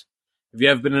lift? Have you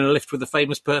ever been in a lift with a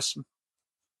famous person?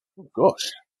 Oh, gosh.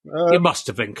 You must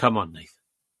have been. Come on, Nathan.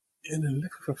 In a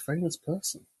lift with a famous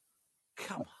person?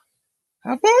 Come on.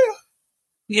 Have I?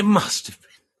 You must have been.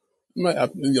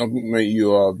 Mate,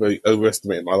 you are very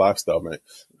overestimating my lifestyle, mate.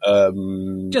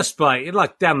 Just by,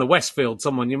 down the Westfield,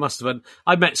 someone you must have had.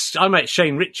 I met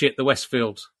Shane Ritchie at the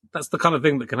Westfield. That's the kind of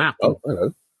thing that can happen. Oh,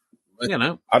 hello.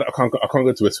 I can't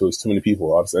go to Westfield. There's too many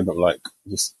people. I just end up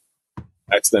just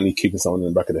accidentally kicking someone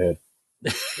in the back of the head.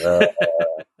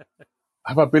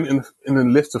 Have I been in a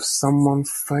lift of someone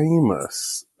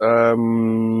famous?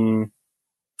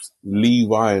 Lee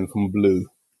Ryan from Blue.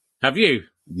 Have you?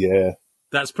 Yeah.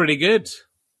 That's pretty good.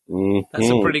 Mm-hmm. That's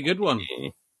a pretty good one.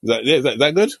 Is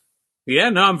that good? Yeah,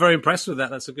 no, I'm very impressed with that.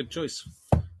 That's a good choice.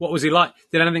 What was he like?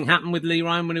 Did anything happen with Lee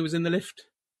Ryan when he was in the lift?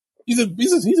 He's a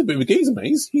bit of a geezer,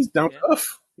 mate. He's down to earth.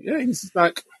 Yeah, he's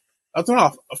like, I don't know.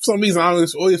 For some reason, I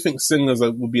always think singers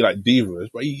would be like divas,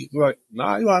 but he's like,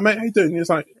 nah, you're right, mate. How you doing? It's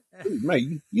like,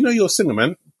 mate, you know you're a singer,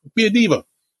 man. Be a diva.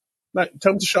 Like,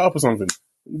 tell him to shut up or something.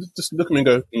 Just look at me and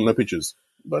go, no pictures.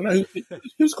 But no, he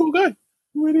was a cool guy.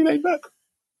 Really laid back.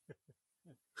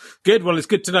 Good. Well, it's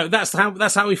good to know. That's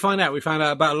how we find out. We found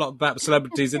out about a lot about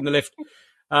celebrities in the lift.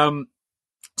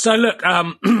 So look,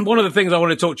 one of the things I want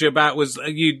to talk to you about was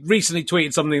you recently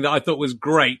tweeted something that I thought was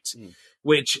great,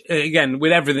 which again,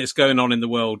 with everything that's going on in the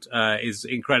world, is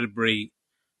incredibly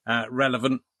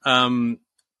relevant.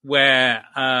 where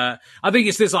I think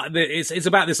it's this like it's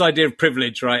about this idea of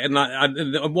privilege, right?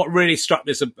 And what really struck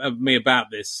me about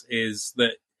this is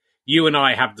that you and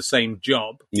I have the same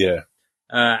job,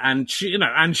 and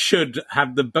should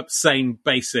have the same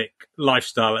basic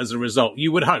lifestyle as a result.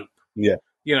 You would hope,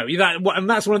 and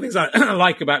that's one of the things I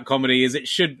like about comedy is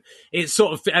it's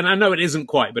sort of, and I know it isn't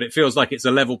quite, but it feels like it's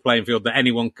a level playing field that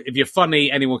anyone, if you're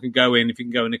funny, anyone can go in. If you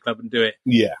can go in a club and do it,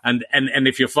 and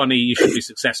if you're funny, you should be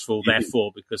successful.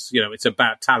 Therefore, because it's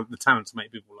about the talent to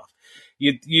make people laugh.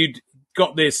 You'd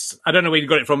got this. I don't know where you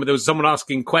got it from, but there was someone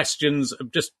asking questions,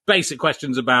 just basic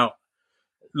questions about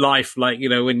life, like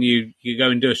when you go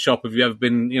and do a shop, have you ever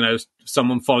been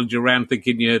someone followed you around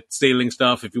thinking you're stealing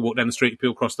stuff? If you walk down the street,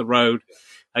 people cross the road,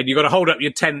 and you've got to hold up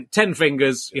your 10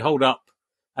 fingers, you hold up,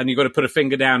 and you've got to put a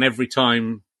finger down every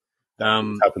time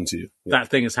happened to you. That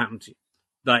thing has happened to you.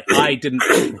 Like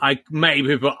I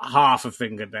maybe put half a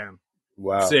finger down.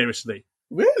 Wow, seriously,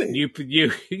 really?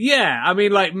 You yeah, I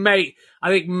mean, like, mate,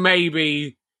 I think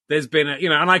maybe there's been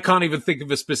and I can't even think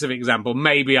of a specific example.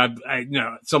 Maybe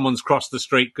someone's crossed the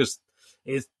street because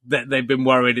they've been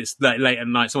worried it's late at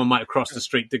night. Someone might have crossed the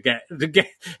street to get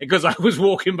because I was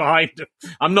walking behind them.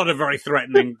 I'm not a very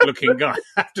threatening looking guy,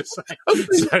 I have to say.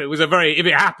 So it was if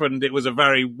it happened, it was a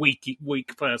very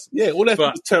weak person. Yeah, all they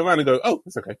have to turn around and go, oh,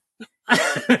 it's okay.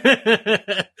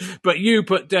 But you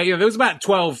put there was about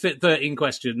 12, 13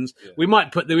 questions. Yeah. We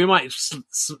might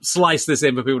slice this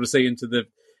in for people to see into the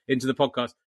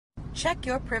podcast. Check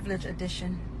your privilege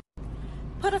edition.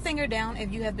 Put a finger down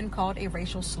if you have been called a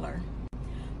racial slur.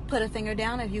 Put a finger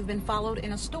down if you've been followed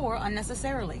in a store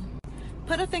unnecessarily.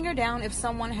 Put a finger down if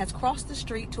someone has crossed the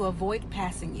street to avoid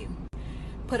passing you.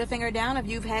 Put a finger down if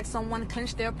you've had someone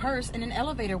clench their purse in an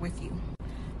elevator with you.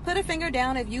 Put a finger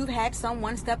down if you've had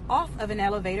someone step off of an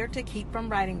elevator to keep from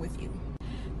riding with you.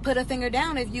 Put a finger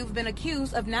down if you've been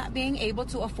accused of not being able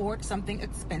to afford something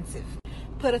expensive.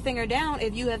 Put a finger down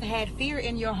if you have had fear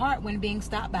in your heart when being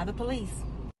stopped by the police.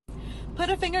 Put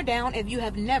a finger down if you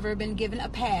have never been given a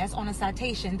pass on a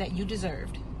citation that you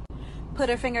deserved.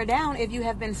 Put a finger down if you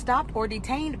have been stopped or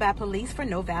detained by police for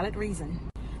no valid reason.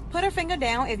 Put a finger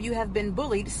down if you have been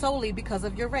bullied solely because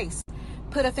of your race.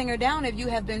 Put a finger down if you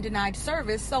have been denied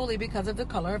service solely because of the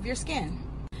color of your skin.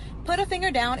 Put a finger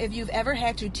down if you've ever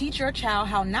had to teach your child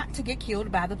how not to get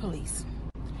killed by the police.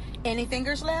 Any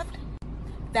fingers left?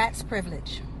 That's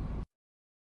privilege.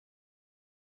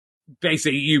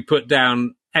 Basically, you put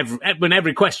down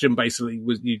every question basically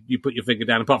was you put your finger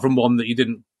down, apart from one that you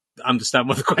didn't understand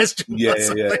what the question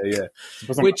was. Yeah.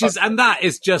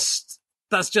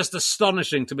 That's just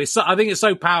astonishing to me. So I think it's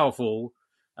so powerful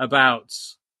about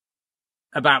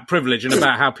privilege and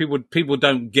about how people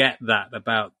don't get that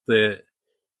about the,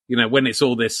 when it's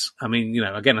all this. I mean,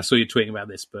 again, I saw you tweeting about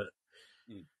this, but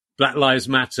Black Lives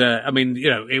Matter. I mean,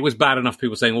 it was bad enough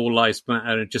people saying all lives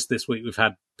matter. And just this week we've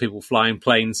had people flying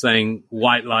planes saying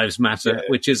white lives matter,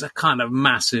 which is a kind of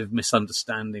massive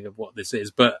misunderstanding of what this is.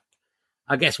 But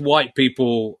I guess white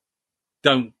people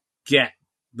don't get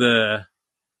the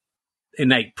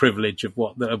innate privilege of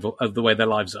of the way their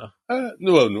lives are.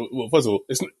 No, first of all,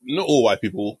 it's not all white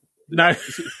people. No.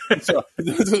 So,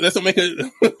 let's not make a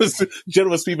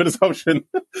general sweeping assumption.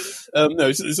 No,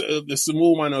 it's a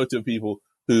small minority of people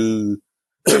who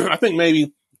I think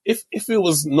maybe if it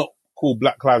was not called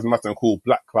Black Lives Matter and called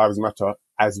Black Lives Matter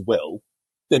as well,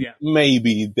 then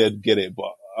maybe they'd get it.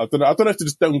 But I don't know if they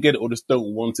just don't get it or just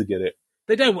don't want to get it.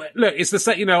 They don't look. It's the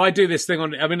same. I do this thing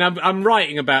on. I mean, I'm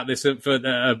writing about this for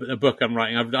a book I'm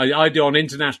writing. I do on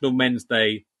International Men's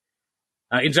Day.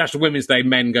 International Women's Day,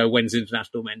 men go, when's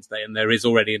International Men's Day? And there is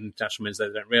already an International Men's Day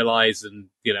they don't realise, and,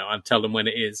 I tell them when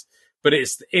it is. But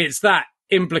it's that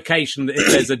implication that if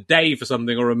there's a day for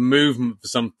something or a movement for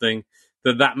something,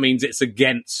 that means it's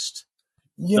against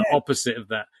the opposite of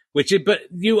that. But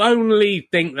you only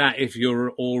think that if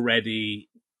you're already,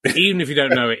 even if you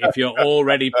don't know it, if you're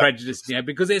already prejudiced,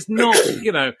 because it's not,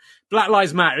 Black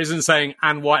Lives Matter isn't saying,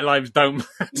 and white lives don't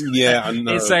matter. Yeah, I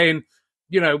know. It's saying,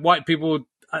 white people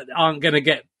aren't going to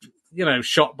get,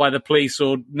 shot by the police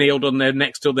or kneeled on their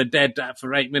necks till they're dead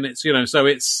for 8 minutes, so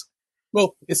it's...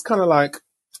 Well, it's kind of like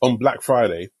on Black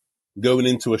Friday, going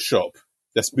into a shop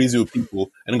that's busy with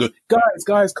people and go,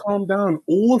 guys, calm down.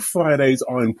 All Fridays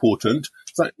are important.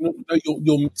 It's like, no,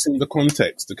 you're missing the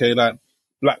context, okay? Like,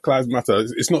 Black Lives Matter,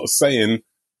 it's not saying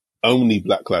only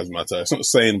Black Lives Matter. It's not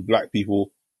saying black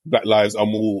lives are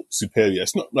more superior.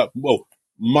 It's not like,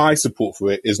 my support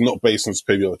for it is not based on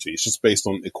superiority. It's just based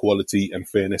on equality and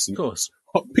fairness and of course,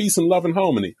 peace and love and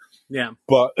harmony. Yeah.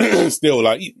 But still,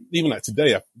 even like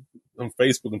today on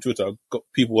Facebook and Twitter, I've got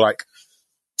people like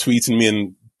tweeting me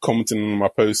and commenting on my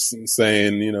posts and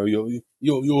saying, you know,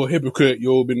 you're a hypocrite,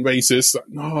 you've been racist. Like,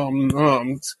 no, I'm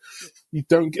not. You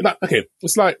don't get that. Okay,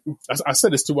 it's like I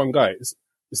said this to one guy.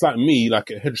 It's like me, like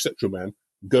a heterosexual man,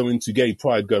 going to gay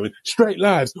pride, going straight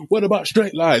lives. What about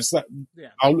straight lives? Like,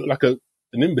 I'll look like an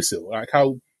imbecile. Like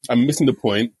how I'm missing the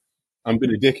point. I'm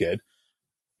being a dickhead.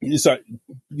 It's like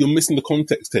you're missing the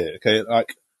context here. Okay,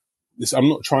 like I'm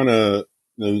not trying to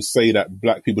say that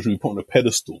black people should be put on a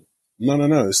pedestal.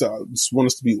 No. It's I just want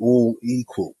us to be all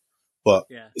equal. But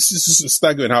it's just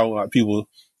staggering how like people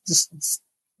just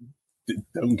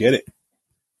don't get it.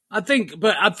 I think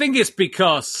it's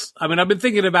because I've been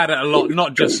thinking about it a lot,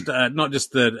 not just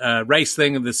the race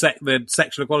thing and the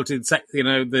sexual equality,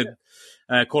 the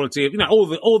quality of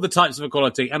all the types of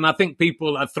equality, and I think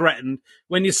people are threatened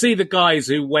when you see the guys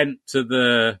who went to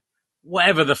the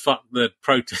whatever the fuck the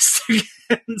protest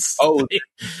against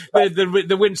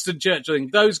the Winston Churchill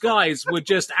thing. Those guys were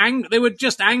just they were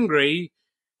just angry.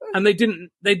 And they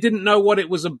didn't know what it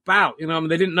was about,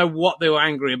 they didn't know what they were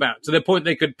angry about. To the point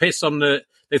they could piss on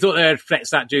they thought they had flat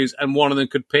statues, and one of them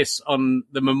could piss on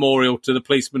the memorial to the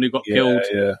policeman who got killed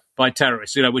by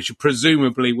terrorists, which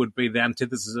presumably would be the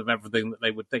antithesis of everything that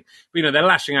they would think. But, they're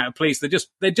lashing out at police.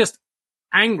 They're just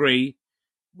angry.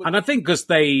 And I think because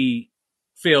they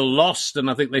feel lost, and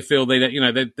I think they feel they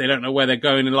don't know where they're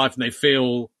going in life, and they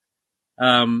feel,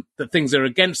 that things are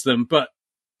against them. But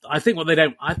I think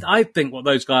I think what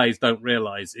those guys don't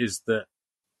realize is that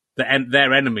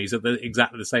their enemies are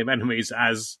exactly the same enemies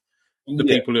as the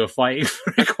people who are fighting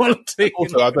for equality.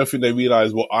 Also, I don't think they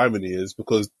realize what irony is,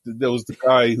 because there was the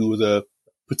guy who was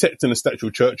protecting a statue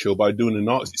of Churchill by doing a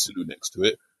Nazi salute next to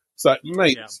it. It's like,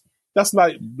 mate, that's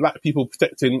like black people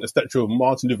protecting a statue of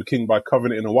Martin Luther King by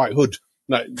covering it in a white hood.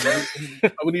 Like,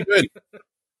 what are you doing?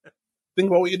 Think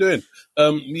about what you're doing.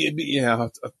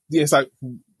 It's like,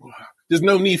 there's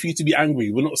no need for you to be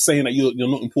angry. We're not saying that you're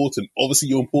not important. Obviously,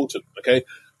 you're important, okay?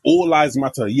 All lives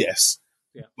matter, yes.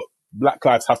 Yeah. But black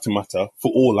lives have to matter for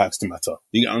all lives to matter.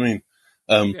 You get what I mean?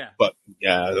 But,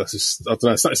 that's just, I don't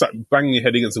know. It's like banging your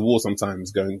head against the wall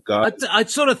sometimes, going, God. I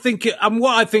sort of think,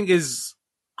 what I think is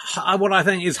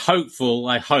hopeful,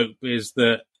 I hope, is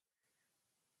that,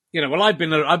 I've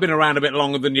been around a bit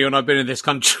longer than you, and I've been in this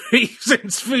country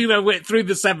since, through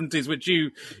the 70s, which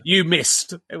you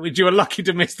missed, which you were lucky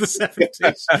to miss the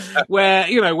 70s,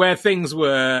 where things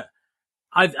were,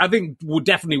 I think were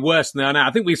definitely worse than they are now.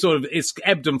 I think it's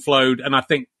ebbed and flowed, and I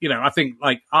think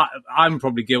I'm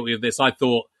probably guilty of this. I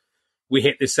thought we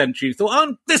hit this century,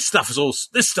 thought, this stuff's all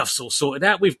sorted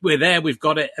out. We're there, we've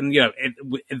got it, and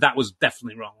that was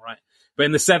definitely wrong, right? But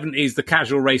in the 70s, the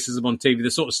casual racism on TV, the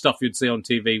sort of stuff you'd see on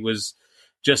TV was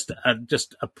just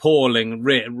appalling,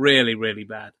 really, really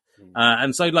bad.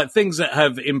 And so, things that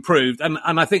have improved, and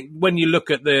I think when you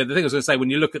look at the thing I was going to say, when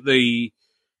you look at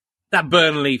that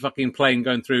Burnley fucking plane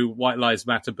going through White Lives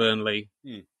Matter Burnley,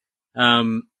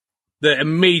 the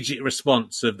immediate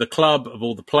response of the club, of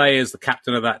all the players, the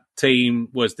captain of that team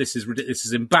was, this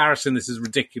is embarrassing, this is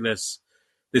ridiculous,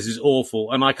 this is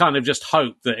awful. And I kind of just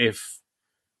hope that if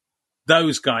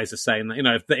those guys are saying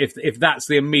that, if that's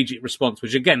the immediate response,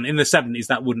 which again, in the 70s,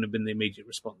 that wouldn't have been the immediate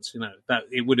response, that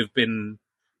it would have been,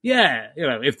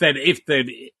 if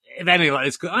any like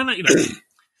this, I know,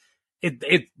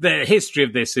 the history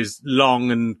of this is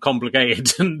long and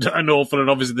complicated and awful.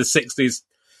 And obviously the 60s,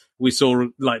 we saw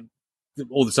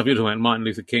all the stuff you're talking about, Martin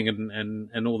Luther King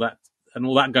and all that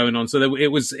going on. So it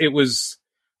was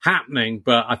happening,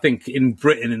 but I think in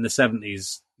Britain in the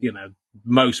 70s,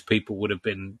 most people would have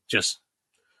been just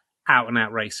out and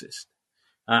out racist.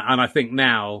 And I think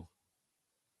now,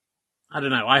 I don't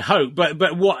know, I hope, but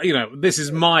what, this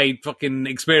is my fucking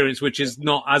experience, which is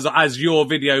not, as your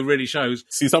video really shows,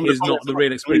 is not the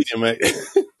real experience. Mate.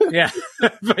 Yeah.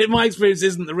 But my experience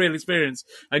isn't the real experience,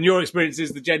 and your experience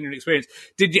is the genuine experience.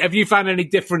 Have you found any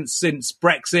difference since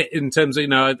Brexit in terms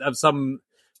of, of some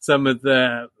of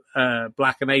the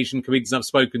black and Asian comedians I've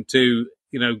spoken to,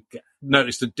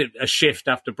 noticed a shift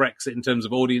after Brexit in terms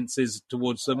of audiences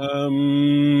towards them?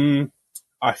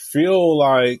 I feel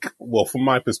like, from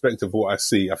my perspective, what I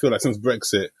see, I feel like since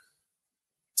Brexit,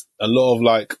 a lot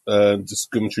of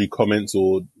discriminatory comments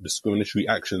or discriminatory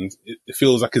actions, it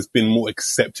feels like it's been more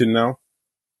accepted now.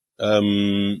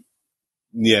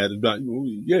 Yeah.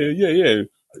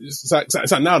 It's like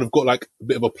now they've got a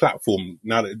bit of a platform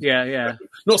now that,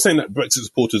 Not saying that Brexit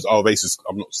supporters are racist.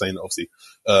 I'm not saying that, obviously.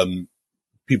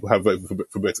 People have voted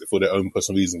for Brexit for their own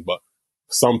personal reasons, but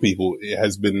for some people, it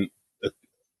has been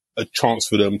a chance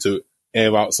for them to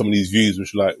air out some of these views,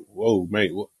 which are like, whoa,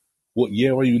 mate, what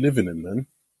year are you living in, man?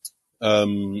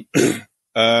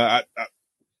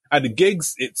 At the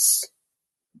gigs, it's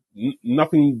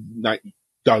nothing like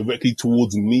directly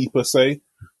towards me per se,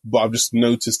 but I've just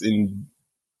noticed in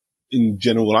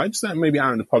general, I just maybe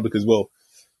out in the public as well,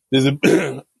 there's a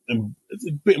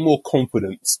bit more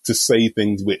confidence to say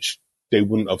things which they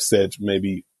wouldn't have said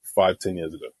maybe 5-10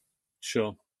 years ago.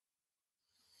 Sure.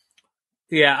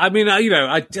 Yeah, I mean,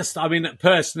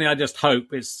 personally, I just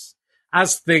hope it's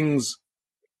as things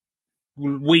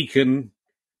weaken,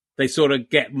 they sort of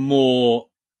get more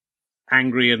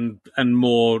angry and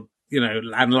more,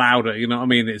 and louder. You know what I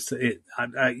mean?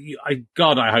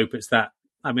 God, I hope it's that.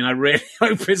 I mean, I really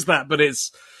hope it's that, but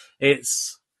it's,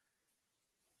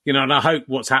 and I hope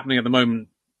what's happening at the moment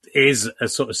is a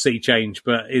sort of sea change,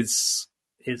 but I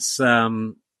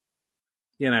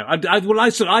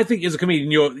think as a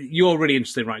comedian, you're really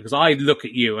interesting, right? Because I look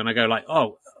at you and I go like,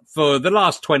 oh, for the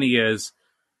last 20 years,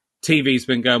 TV's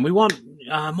been going, we want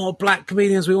more black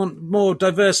comedians, we want more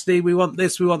diversity, we want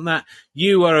this, we want that.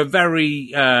 You are a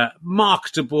very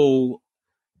marketable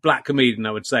black comedian,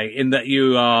 I would say, in that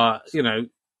you are, you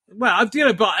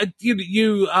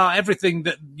are everything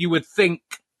that you would think,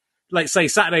 like say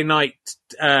Saturday Night,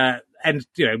 and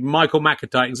Michael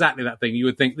McIntyre, exactly that thing. You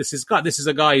would think this is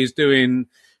a guy who's doing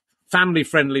family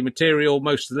friendly material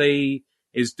mostly,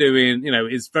 is doing,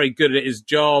 is very good at his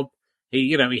job.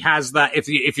 He has that.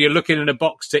 If you're looking in a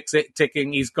box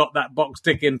ticking, he's got that box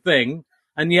ticking thing,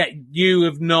 and yet you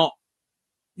have not.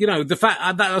 The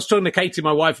fact that I was talking to Katie,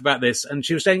 my wife, about this, and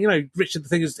she was saying, Richard, the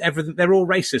thing is, everything, they're all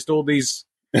racist. All these,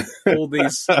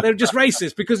 they're just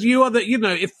racist because you are the,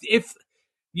 if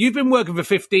you've been working for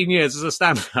 15 years as a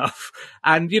stand-up,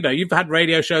 and you've had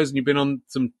radio shows and you've been on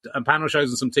some panel shows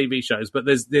and some TV shows, but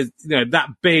there's that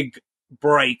big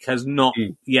break has not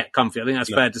yet come for you. I think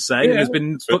that's fair to say. Yeah,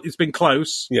 it's been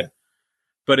close,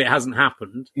 but it hasn't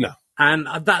happened. No, and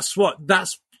I think that's what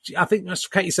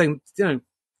Katie's saying.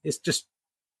 It's just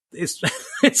it's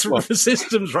the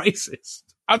system's racist.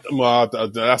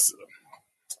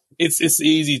 It's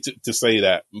easy to say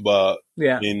that, but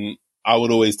I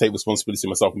would always take responsibility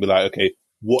myself and be like, okay,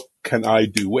 what can I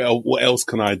do? What else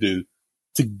can I do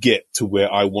to get to where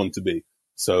I want to be?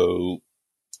 So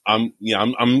I'm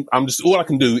just, all I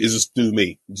can do is just do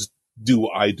me, just do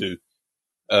what I do,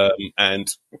 and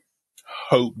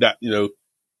hope that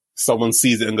someone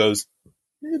sees it and goes,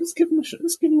 yeah, let's give him a shot,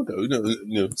 let's give him a go,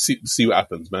 see what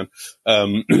happens, man.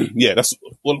 That's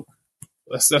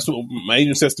what my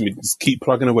agent says to me. Just keep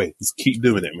plugging away, just keep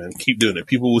doing it, man. Keep doing it.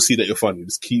 People will see that you're funny.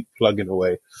 Just keep plugging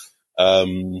away,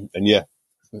 and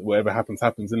whatever happens,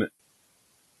 isn't it?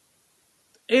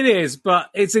 It is, but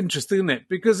it's interesting, isn't it?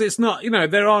 Because it's not,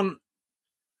 they're on.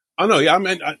 I know, yeah. I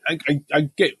mean, I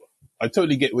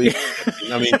totally get where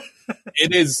I mean,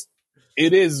 it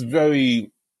is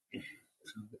very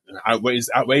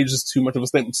outrageous, too much of a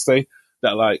statement to say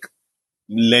that, like,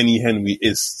 Lenny Henry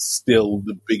is still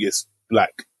the biggest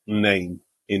black name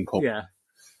in comedy. Yeah.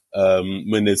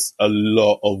 When there's a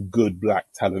lot of good black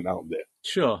talent out there.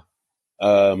 Sure.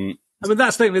 I mean,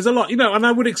 that's the thing. There's a lot, and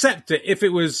I would accept it if it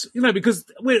was, because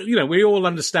we all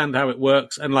understand how it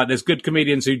works. And like, there's good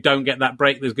comedians who don't get that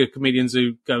break. There's good comedians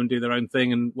who go and do their own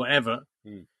thing and whatever.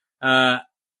 But,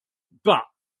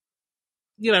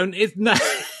 it's not,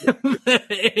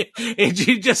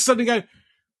 you just suddenly go,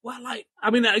 well, like,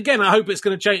 I mean, again, I hope it's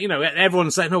going to change.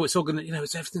 Everyone's saying, oh, it's all going to,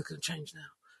 everything's going to change now.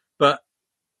 But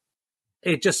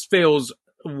it just feels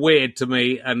weird to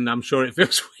me, and I'm sure it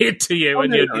feels weird to you.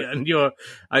 You're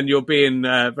being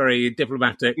very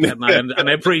diplomatic, and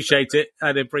I appreciate it.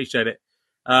 But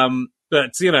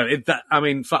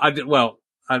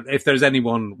if there's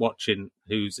anyone watching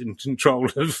who's in control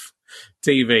of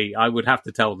TV, I would have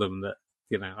to tell them that.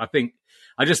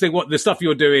 I just think what the stuff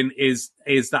you're doing is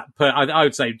that I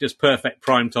would say just perfect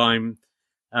prime time.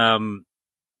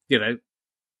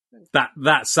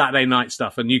 That Saturday night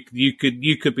stuff, and you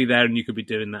could be there and you could be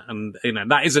doing that, and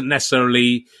that isn't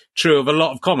necessarily true of a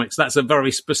lot of comics. That's a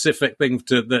very specific thing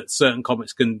that certain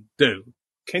comics can do.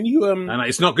 Can you and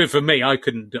it's not good for me. I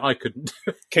couldn't.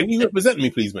 Can you represent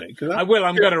me, please, mate? I will.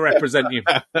 I'm going to represent you.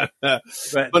 But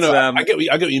no, I get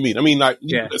what you mean. I mean, like,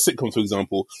 a sitcom, for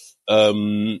example.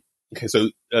 Okay, so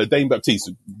Dane Baptiste,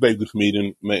 a very good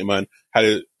comedian, mate of mine, had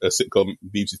a sitcom,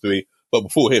 BBC Three, but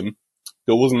before him,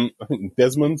 there wasn't, I think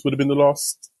Desmond's would have been the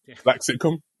last black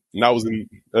sitcom. And that was in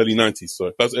early 90s.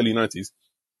 So that was early 90s.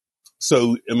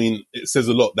 So, I mean, it says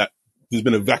a lot that there's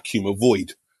been a vacuum, a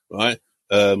void, right?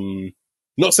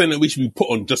 Not saying that we should be put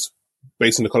on just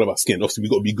based on the colour of our skin. Obviously,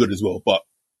 we've got to be good as well. But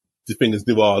the thing is,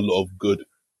 there are a lot of good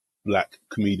black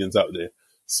comedians out there.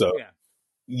 So,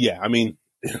 I mean,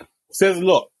 it says a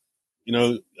lot.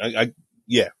 I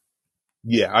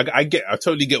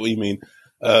totally get what you mean.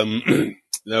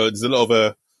 There's a lot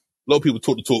of lot of people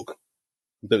talk the talk,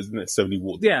 don't necessarily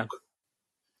walk the talk.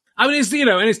 I mean, it's,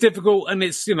 and it's difficult, and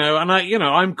it's, and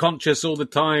I'm conscious all the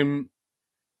time.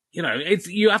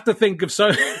 You have to think of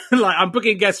like, I'm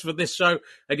booking guests for this show,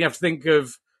 and you have to think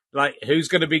of like who's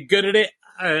going to be good at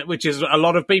it, which is a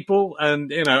lot of people,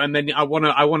 and and then I want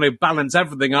to balance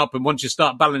everything up, and once you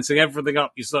start balancing everything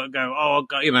up, you sort of go, oh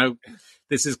God,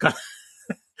 this is kind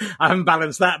of, I haven't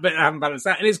balanced that bit, I haven't balanced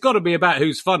that, and it's got to be about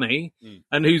who's funny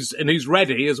and who's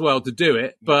ready as well to do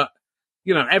it, but.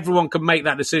 Everyone can make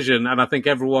that decision, and I think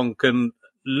everyone can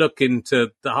look into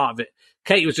the heart of it.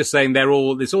 Kate was just saying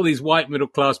there's all these white middle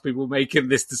class people making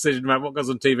this decision about what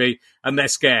goes on TV, and they're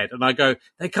scared. And I go,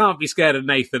 they can't be scared of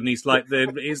Nathan. He's like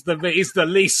he's the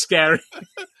least scary.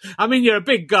 I mean, you're a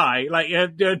big guy, like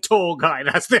you're a tall guy.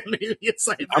 That's the only thing you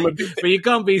say. But you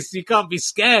can't be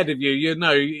scared of you.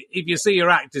 If you see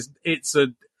your act, it's a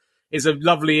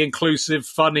lovely, inclusive,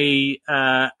 funny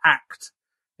act.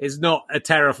 Is not a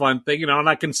terrifying thing, and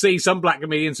I can see some black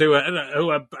comedians who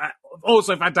are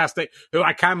also fantastic, who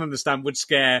I can understand would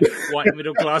scare white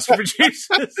middle class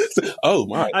producers. Oh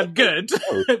my! And good,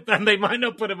 and they might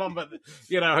not put them on, but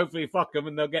hopefully fuck them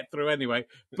and they'll get through anyway.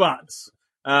 But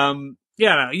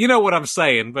you know what I'm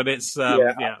saying. But it's I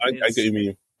get what you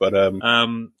mean. But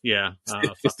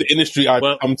it's the industry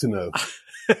I've come to know.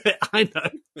 I know,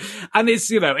 and it's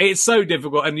it's so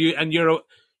difficult, and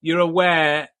you're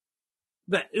aware.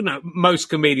 That most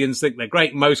comedians think they're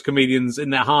great. Most comedians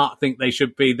in their heart think they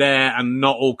should be there, and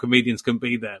not all comedians can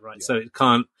be there, right? Yeah.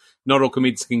 So not all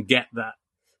comedians can get that.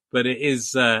 But it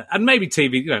is, and maybe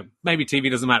TV, maybe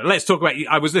TV doesn't matter. Let's talk about.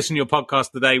 I was listening to your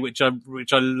podcast today, which I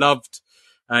loved.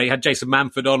 You had Jason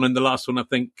Manford on in the last one, I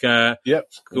think.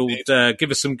 Called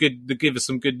 "Give Us Some Good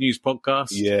News" podcast.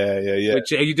 Yeah.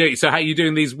 Which are you doing? So how are you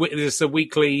doing these? Is this a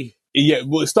weekly? Yeah,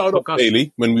 well, it started off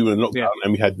daily when we were in lockdown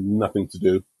and we had nothing to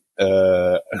do.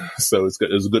 So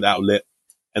it was a good outlet.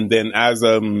 And then as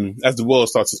the world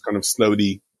starts to kind of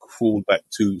slowly crawl back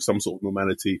to some sort of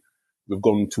normality, we've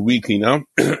gone to weekly now.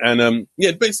 And,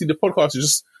 basically the podcast is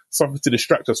just something to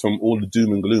distract us from all the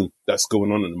doom and gloom that's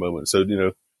going on at the moment. So,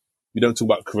 we don't talk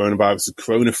about coronavirus, it's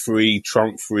Corona free,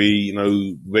 Trump free,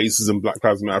 racism, Black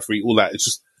Lives Matter free, all that.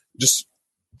 It's just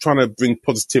trying to bring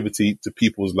positivity to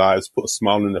people's lives, put a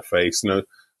smile on their face,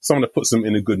 someone that puts them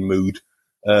in a good mood.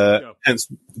 Hence,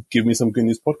 Give Me Some Good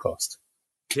News podcast.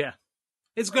 Yeah,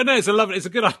 it's good. No, it's a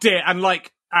good idea,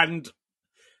 and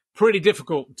pretty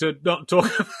difficult to not talk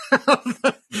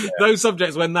about those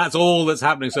subjects when that's all that's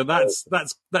happening. So that's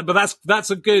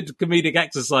a good comedic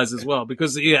exercise as well,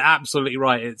 because you're absolutely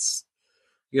right. It's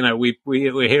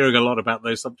we're hearing a lot about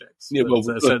those subjects. Yeah, well,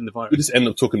 we just end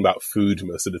up talking about food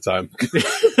most of the time.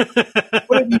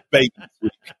 What have you baked this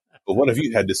week? Or what have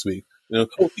you had this week?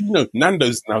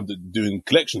 Nando's now doing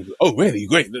collections. Oh, really?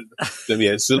 Great. Then,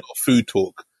 it's a lot of food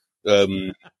talk.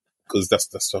 Because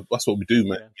that's what we do,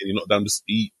 man. Yeah. You're not down to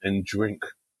eat and drink.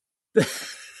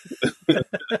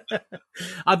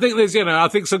 I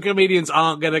think some comedians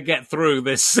aren't going to get through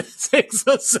this 6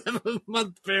 or 7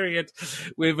 month period.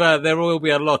 There will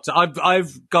be a lot.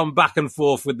 I've gone back and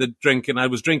forth with the drinking. I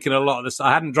was drinking a lot at the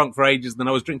start. I hadn't drunk for ages. Then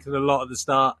I was drinking a lot at the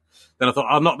start. Then I thought,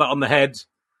 I'll knock that on the head.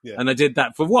 Yeah. And I did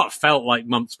that for what felt like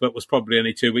months, but was probably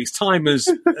only 2 weeks. Time has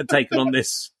taken on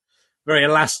this very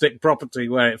elastic property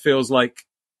where it feels like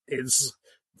it's.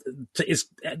 Do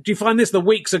you find this? The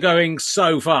weeks are going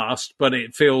so fast, but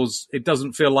it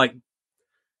doesn't feel like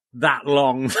that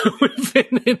long. We've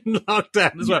been in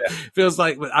lockdown as well. Yeah. It feels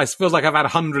like I've had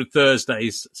 100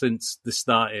 Thursdays since this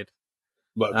started.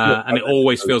 But and it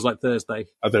always feels like Thursday.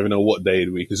 I don't even know what day of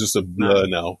the week. It's just a blur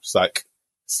now. It's like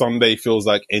Sunday feels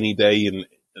like any day, and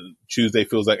Tuesday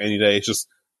feels like any day. It's just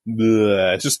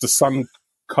bleh. It's just the sun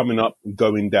coming up and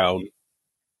going down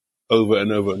over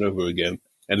and over and over again,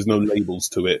 and there's no labels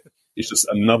to it. It's just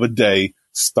another day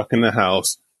stuck in the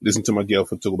house, listening to my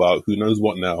girlfriend talk about who knows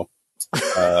what now.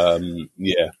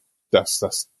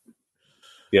 That's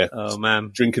Oh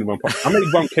man, drinking rum. I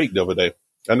made rum cake the other day.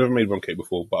 I never made rum cake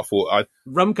before, but I thought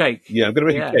rum cake. Yeah, I'm gonna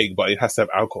make a cake, but it has to have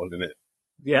alcohol in it.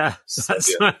 Yeah,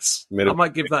 that's nice. I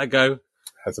might give that a go.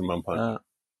 Has a mum pie.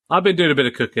 I've been doing a bit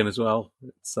of cooking as well.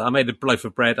 I made a loaf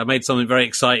of bread. I made something very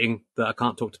exciting that I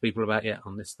can't talk to people about yet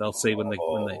on this. They'll see when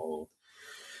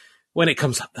it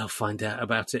comes up. They'll find out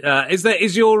about it. Is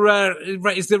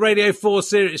the Radio 4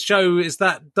 series show, is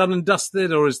that done and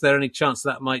dusted, or is there any chance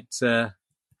that might?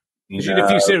 You did a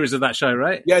few series of that show,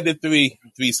 right? Yeah, I did three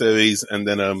series, and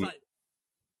then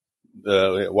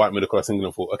White Middle Class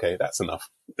England. I thought, okay, that's enough.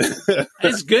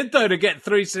 It's good though to get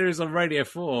 3 series on Radio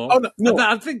 4. Oh no.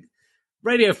 I think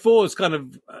Radio 4 is kind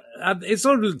of it's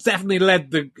sort of definitely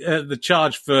led the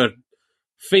charge for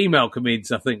female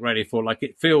comedians, I think, Radio 4. Like,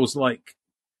 it feels like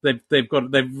they've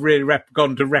really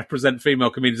gone to represent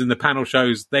female comedians in the panel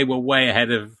shows. They were way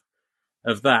ahead of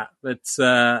that. But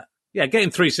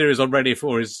getting 3 series on Radio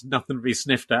 4 is nothing to be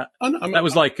sniffed at. That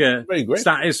was like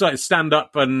it's like stand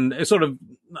up and it's sort of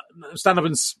stand up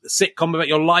and sitcom about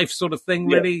your life sort of thing.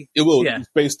 Really, it will. Yeah. It's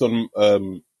based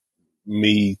on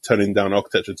me turning down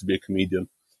architecture to be a comedian.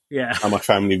 Yeah, and my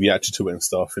family reacted to it and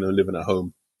stuff. Living at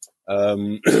home. I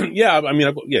mean,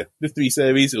 I got the 3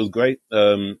 series. It was great.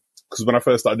 Because when I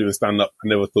first started doing stand up, I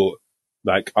never thought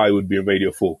like I would be in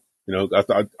Radio 4. I'm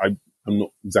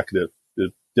not exactly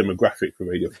the demographic for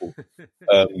Radio 4.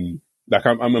 Like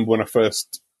I remember when the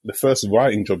first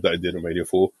writing job that I did on Radio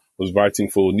 4 was writing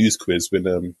for News Quiz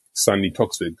when Sandy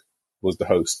Toksvig was the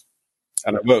host,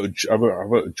 and I wrote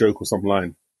a joke or some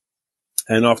line,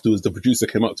 and afterwards the producer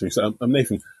came up to me and said,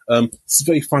 Nathan, it's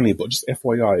very funny, but just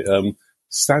FYI,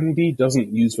 Sandy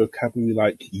doesn't use vocabulary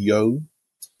like yo.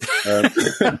 Oh,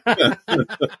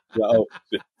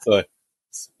 shit, sorry,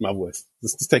 it's my voice.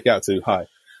 Just take it out to hi.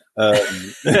 So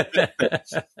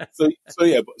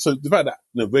the fact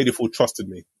that Radio 4 trusted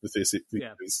me with this,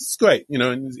 it's great,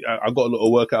 and I got a lot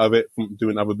of work out of it from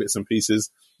doing other bits and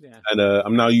pieces, and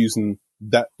I'm now using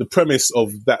the premise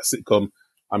of that sitcom.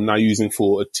 I'm now using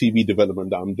for a TV development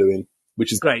that I'm doing,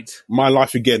 which is great. My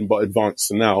life again, but advanced.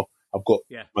 So now I've got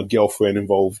my girlfriend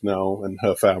involved now and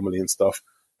her family and stuff,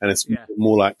 and it's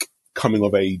more like coming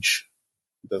of age.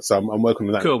 So I'm working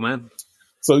on that. Cool, man.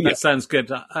 So that sounds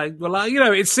good.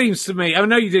 It seems to me. I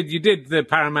know you did the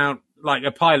Paramount, like a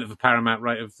pilot for Paramount,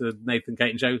 right, of the Nathan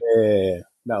Caton show. Yeah,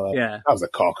 that was a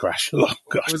car crash. Oh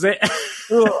gosh, was it?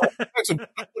 That's some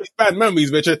bad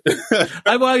memories, Richard.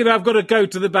 I've got to go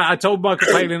to the back. I told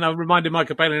Michael Palin. I reminded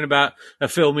Michael Palin about a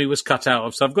film he was cut out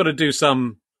of. So I've got to do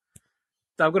some.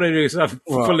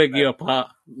 Pulling you apart.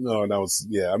 No, that was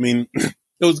I mean, it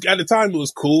was at the time it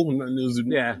was cool and it was a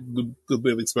good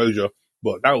bit of exposure,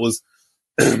 but that was.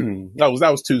 that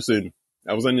was too soon.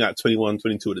 I was only like 21,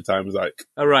 22 at the time. It was like,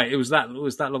 oh right, it was that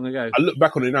long ago. I look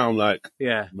back on it now. I'm like,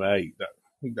 mate, that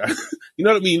you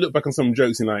know what I mean? You look back on some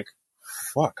jokes and like,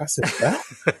 fuck, I said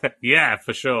that. Yeah,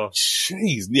 for sure.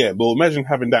 Jeez, yeah. But imagine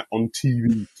having that on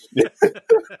TV.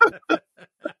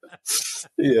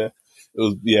 It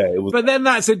was. But then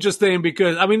that's interesting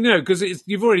because because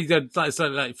you've already done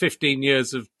like 15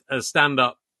 years of stand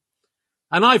up.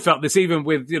 And I felt this even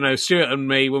with, Stuart and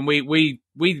me when we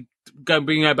go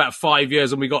being about 5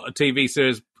 years and we got a TV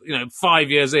series, 5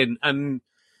 years in. And,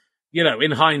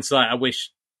 in hindsight,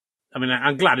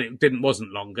 I'm glad it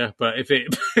wasn't longer, but if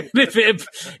it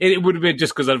would have been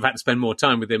just because I'd have had to spend more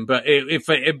time with him. But if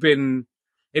it had been,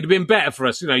 it'd have been better for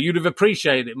us. You'd have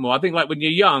appreciated it more. I think like when you're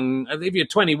young, if you're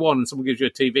 21 and someone gives you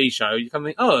a TV show, you kind of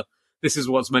think, oh, this is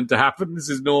what's meant to happen. This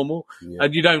is normal. Yeah.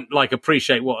 And you don't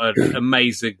appreciate what an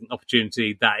amazing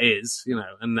opportunity that is,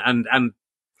 and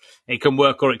it can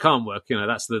work or it can't work.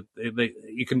 That's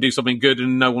you can do something good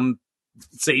and no one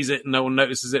sees it and no one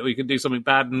notices it, or you can do something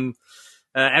bad and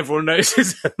everyone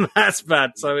notices it and that's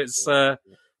bad. So it's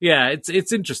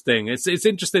it's interesting. It's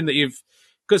interesting that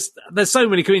because there's so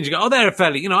many comedians you go, oh, they're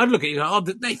fairly, I'd look at you, oh,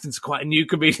 Nathan's quite a new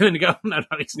comedian, and you go, no,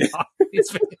 he's not.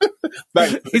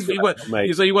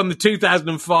 So you won the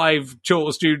 2005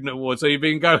 Chortle Student Award, so you've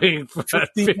been going for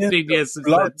 15 years since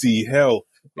bloody then. Hell.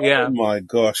 Yeah. Oh my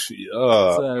gosh.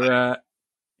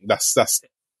 That's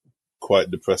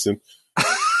quite depressing.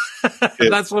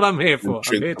 That's what I'm here for.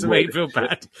 I'm here to make you feel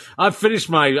bad. I've finished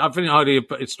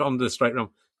it's on the straight run.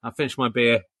 I finished my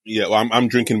beer. Yeah, well, I'm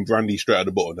drinking brandy straight out of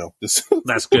the bottle now.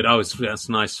 That's good. Oh, that's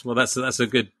nice. Well, that's a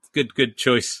good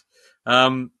choice.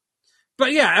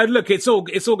 But yeah, look, it's all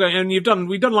going. And we've done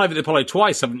Live at the Apollo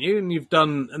twice, haven't you?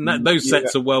 And those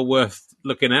sets are well worth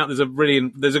looking at. There's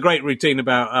a great routine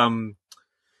about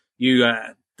you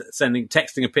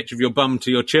texting a picture of your bum to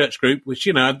your church group, which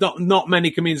not many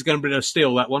comedians are going to be able to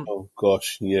steal that one. Oh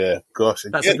gosh, yeah, gosh,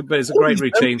 it's a great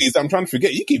routine. I'm trying to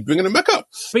forget. You keep bringing them back up.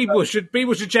 People should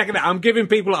check it out. I'm giving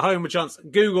people at home a chance.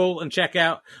 Google and check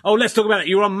out. Oh, let's talk about it.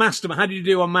 You're on Mastermind. How did you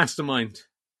do on Mastermind?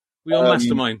 We're on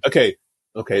Mastermind. Okay.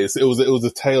 It was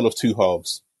a tale of two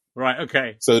halves. Right.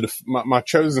 Okay. So my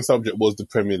chosen subject was the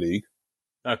Premier League.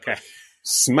 Okay.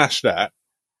 Smashed that.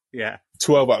 Yeah.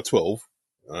 12 out of 12.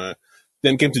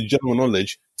 Then came to general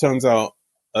knowledge. Turns out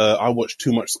I watched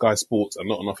too much Sky Sports and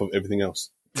not enough of everything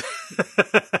else.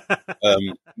 I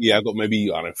got maybe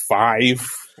 5.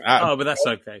 But that's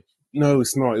okay. No,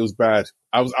 it's not. It was bad.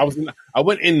 I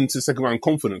went into second round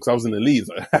confident because I was in the lead.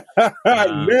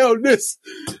 I nailed this.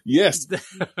 Yes,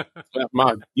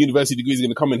 my university degree is going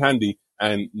to come in handy.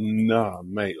 And nah,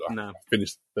 mate, I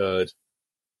finished third.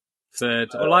 Third.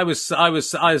 Well, I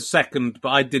was second, but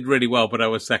I did really well. But I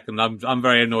was second. I'm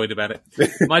very annoyed about it.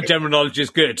 My general knowledge is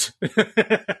good. What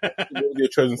was your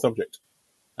chosen subject?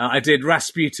 I did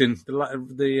Rasputin,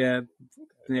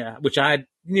 which I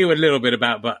knew a little bit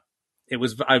about, but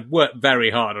I worked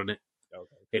very hard on it. Okay.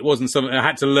 It wasn't something I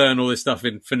had to learn all this stuff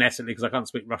in phonetically because I can't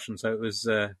speak Russian. So it was.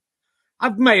 I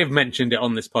may have mentioned it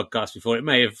on this podcast before. It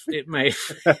may have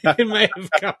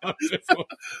come up before.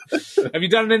 Have you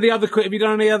done any other quiz?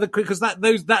 Because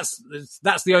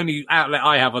that's the only outlet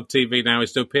I have on TV now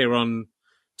is to appear on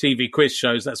TV quiz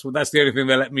shows. That's the only thing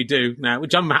they let me do now,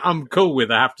 which I'm cool with.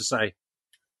 I have to say,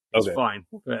 it's fine.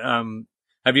 But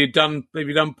have you done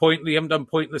Pointless? You haven't done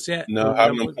Pointless yet? No, I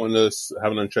haven't done Pointless.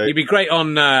 Haven't done Trade. You'd be great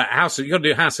on House. You got to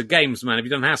do House of Games, man. Have you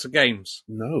done House of Games?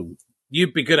 No.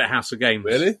 You'd be good at House of Games.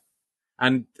 Really?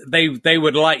 And they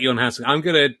would like you on House. I'm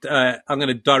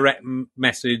gonna direct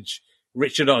message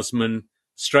Richard Osman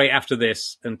straight after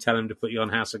this and tell him to put you on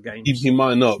House of Games. He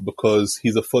might not because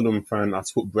he's a Fulham fan. I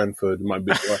support Brentford. There might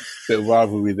be a bit of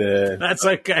rivalry there. That's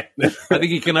okay. I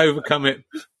think he can overcome it.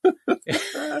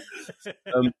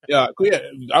 I'm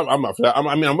up for that.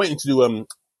 I'm waiting to do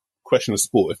question of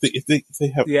sport. If they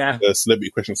have a celebrity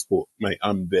question of sport, mate,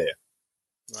 I'm there.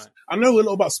 Right. I know a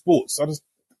lot about sports. I just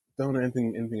don't know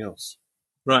anything else.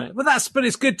 Right, but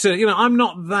it's good to, I'm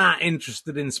not that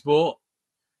interested in sport.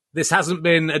 This hasn't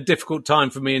been a difficult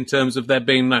time for me in terms of there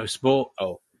being no sport.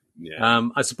 Oh, yeah.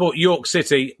 I support York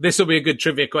City. This will be a good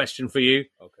trivia question for you.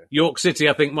 Okay. York City,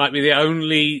 I think, might be the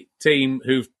only team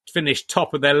who've finished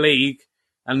top of their league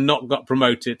and not got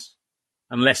promoted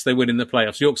unless they win in the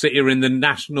playoffs. York City are in the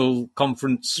National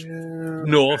Conference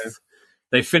North. Okay.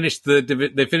 They finished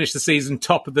the season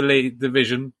top of the league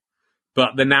division,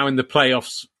 but they're now in the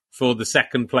playoffs for the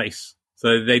second place.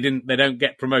 So they don't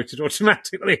get promoted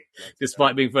automatically,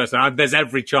 despite being first. Now, there's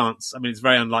every chance. I mean, it's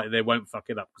very unlikely they won't fuck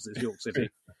it up because it's York City.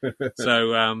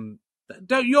 So,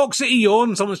 don't York City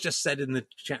yawn. Someone's just said in the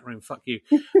chat room, fuck you.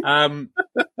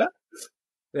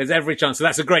 There's every chance. So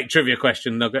that's a great trivia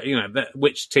question. They'll go,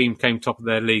 which team came top of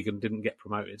their league and didn't get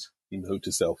promoted? Note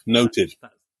to self. Noted.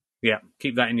 Yeah.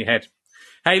 Keep that in your head.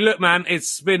 Hey, look, man,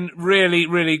 it's been really,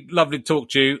 really lovely to talk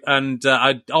to you, and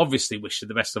I obviously wish you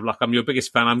the best of luck. I'm your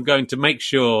biggest fan. I'm going to make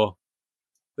sure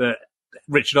that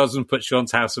Richard Osman puts you on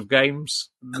House of Games.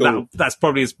 Cool. That's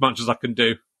probably as much as I can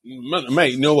do.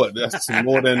 Mate, you know what? That's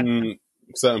more than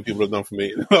certain people have done for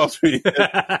me last week.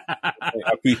 I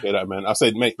appreciate that, man. I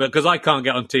said, mate. Because I can't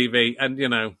get on TV, and,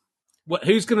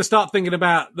 who's going to start thinking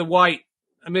about the white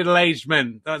middle-aged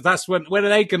men? That's when are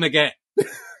they going to get...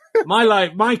 My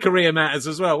life, my career matters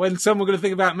as well. When's someone going to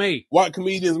think about me? White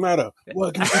comedians matter.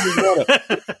 White comedians matter.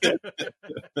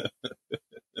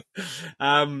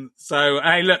 So,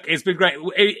 hey, look, it's been great.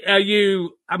 Do you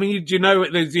know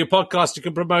there's your podcast you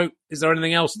can promote? Is there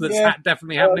anything else that's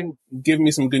definitely happening? Give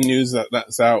me some good news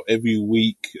that's out every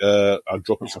week. I'll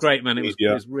drop it. It's great, man. It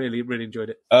was really, really enjoyed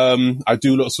it. I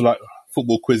do lots of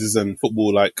football quizzes and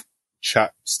football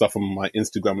chat stuff on my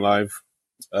Instagram Live.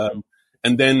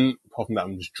 And then, apart from that,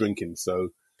 I'm just drinking. So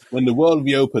when the world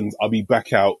reopens, I'll be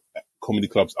back out at comedy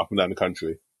clubs up and down the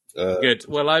country. Good.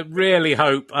 Well, I really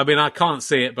hope, I can't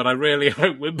see it, but I really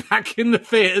hope we're back in the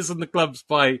theatres and the clubs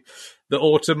by the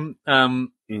autumn. I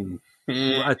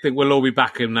think we'll all be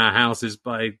back in our houses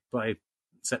by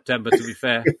September, to be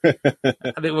fair. I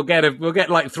think we'll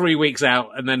get 3 weeks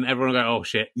out and then everyone will go, oh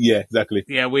shit. Yeah, exactly.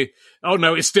 Yeah,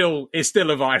 it's still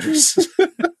a virus.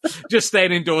 Just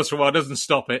staying indoors for a while doesn't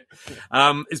stop it.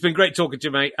 It's been great talking to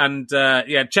you, mate. And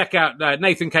check out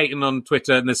Nathan Caton on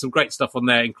Twitter, and there's some great stuff on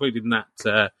there, including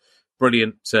that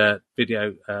brilliant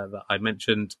video that I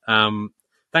mentioned.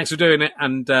 Thanks for doing it,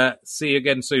 and see you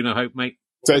again soon, I hope, mate.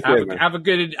 Take care, man. Have a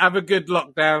good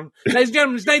lockdown. Ladies and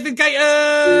gentlemen, it's Nathan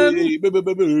Caton.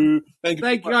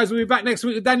 Thank you, guys. We'll be back next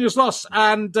week with Daniel Sloss,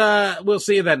 and we'll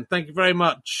see you then. Thank you very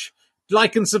much.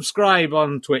 Like and subscribe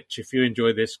on Twitch if you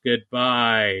enjoy this.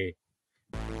 Goodbye.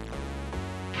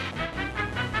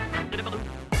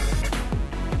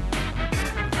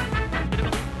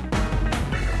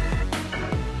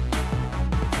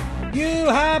 You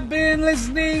have been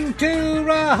listening to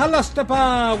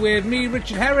RHLSTP with me,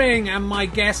 Richard Herring, and my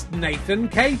guest, Nathan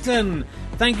Caton.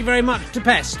 Thank you very much to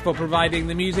Pest for providing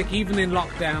the music, even in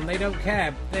lockdown. They don't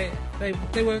care.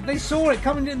 They saw it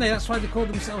coming, didn't they? That's why they called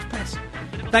themselves Pest.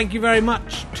 Thank you very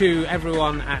much to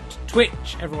everyone at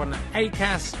Twitch, everyone at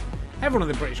Acast, everyone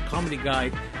at the British Comedy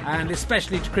Guide, and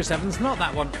especially to Chris Evans, not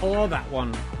that one or that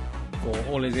one, for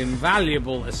all his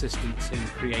invaluable assistance in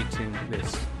creating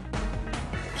this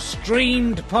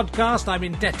streamed podcast. I'm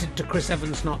indebted to Chris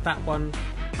Evans, not that one.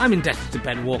 I'm indebted to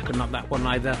Ben Walker, not that one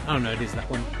either. Oh no, it is that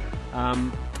one.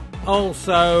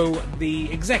 Also,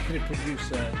 the executive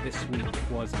producer this week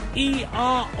was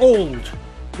E.R. Old.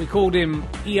 We called him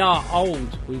E.R.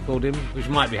 Old, which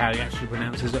might be how he actually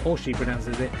pronounces it, or she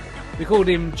pronounces it. We called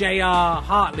him J.R.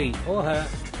 Hartley, or her.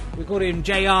 We called him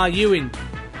J.R. Ewing.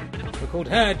 We called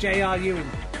her J.R. Ewing.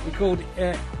 We called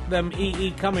them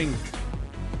E.E. Cummings.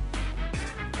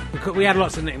 We had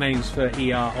lots of nicknames for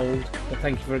E.R. Old, but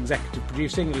thank you for executive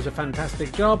producing. It was a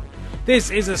fantastic job.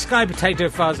 This is a Sky Potato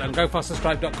Fuzz and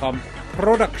GoFasterStripe.com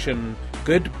production.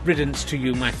 Good riddance to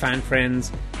you, my fan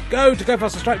friends. Go to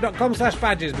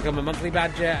GoFasterStripe.com/badges, become a monthly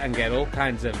badger, and get all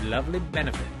kinds of lovely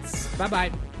benefits.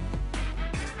 Bye-bye.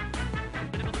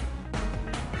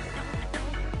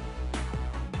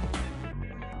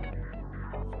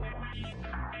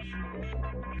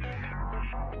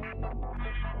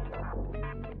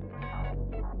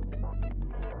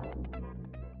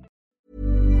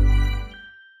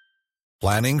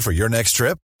 Planning for your next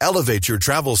trip? Elevate your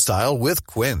travel style with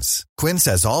Quince. Quince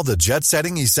has all the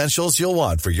jet-setting essentials you'll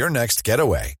want for your next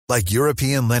getaway, like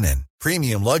European linen,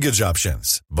 premium luggage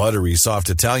options, buttery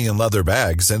soft Italian leather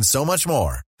bags, and so much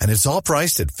more. And it's all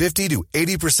priced at 50 to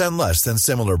 80% less than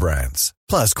similar brands.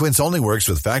 Plus, Quince only works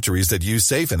with factories that use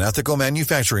safe and ethical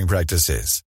manufacturing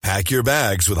practices. Pack your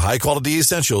bags with high-quality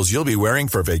essentials you'll be wearing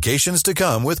for vacations to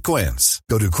come with Quince.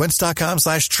 Go to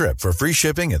quince.com/trip for free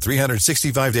shipping and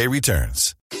 365-day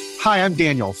returns. Hi, I'm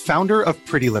Daniel, founder of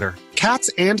Pretty Litter. Cats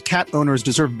and cat owners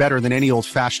deserve better than any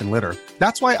old-fashioned litter.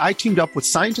 That's why I teamed up with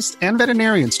scientists and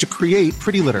veterinarians to create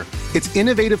Pretty Litter. Its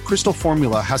innovative crystal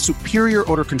formula has superior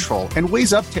odor control and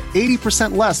weighs up to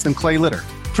 80% less than clay litter.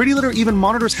 Pretty Litter even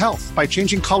monitors health by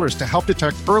changing colors to help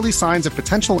detect early signs of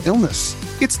potential illness.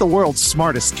 It's the world's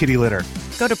smartest kitty litter.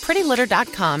 Go to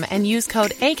prettylitter.com and use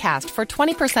code ACAST for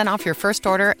 20% off your first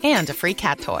order and a free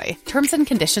cat toy. Terms and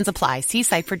conditions apply. See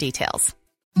site for details.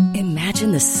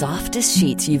 Imagine the softest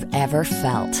sheets you've ever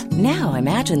felt. Now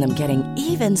imagine them getting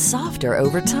even softer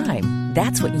over time.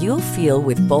 That's what you'll feel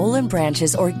with Boll &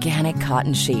 Branch's organic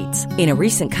cotton sheets. In a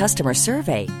recent customer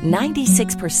survey,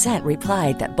 96%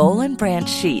 replied that Boll & Branch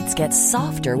sheets get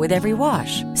softer with every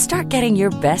wash. Start getting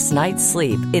your best night's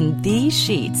sleep in these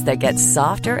sheets that get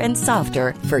softer and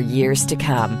softer for years to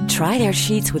come. Try their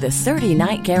sheets with a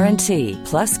 30-night guarantee.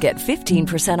 Plus, get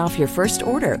 15% off your first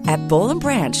order at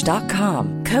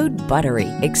bollandbranch.com. Code BUTTERY.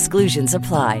 Exclusions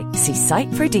apply. See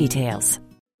site for details.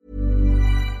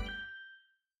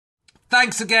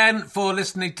 Thanks again for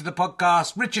listening to the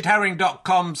podcast.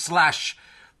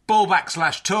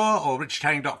 richardherring.com/ballback/tour or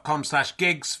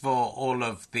richardherring.com/gigs for all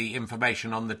of the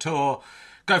information on the tour.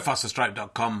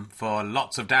 GoFasterStripe.com for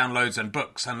lots of downloads and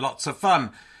books and lots of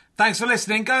fun. Thanks for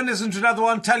listening. Go and listen to another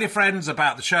one. Tell your friends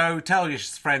about the show. Tell your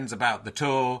friends about the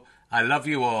tour. I love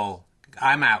you all.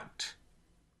 I'm out.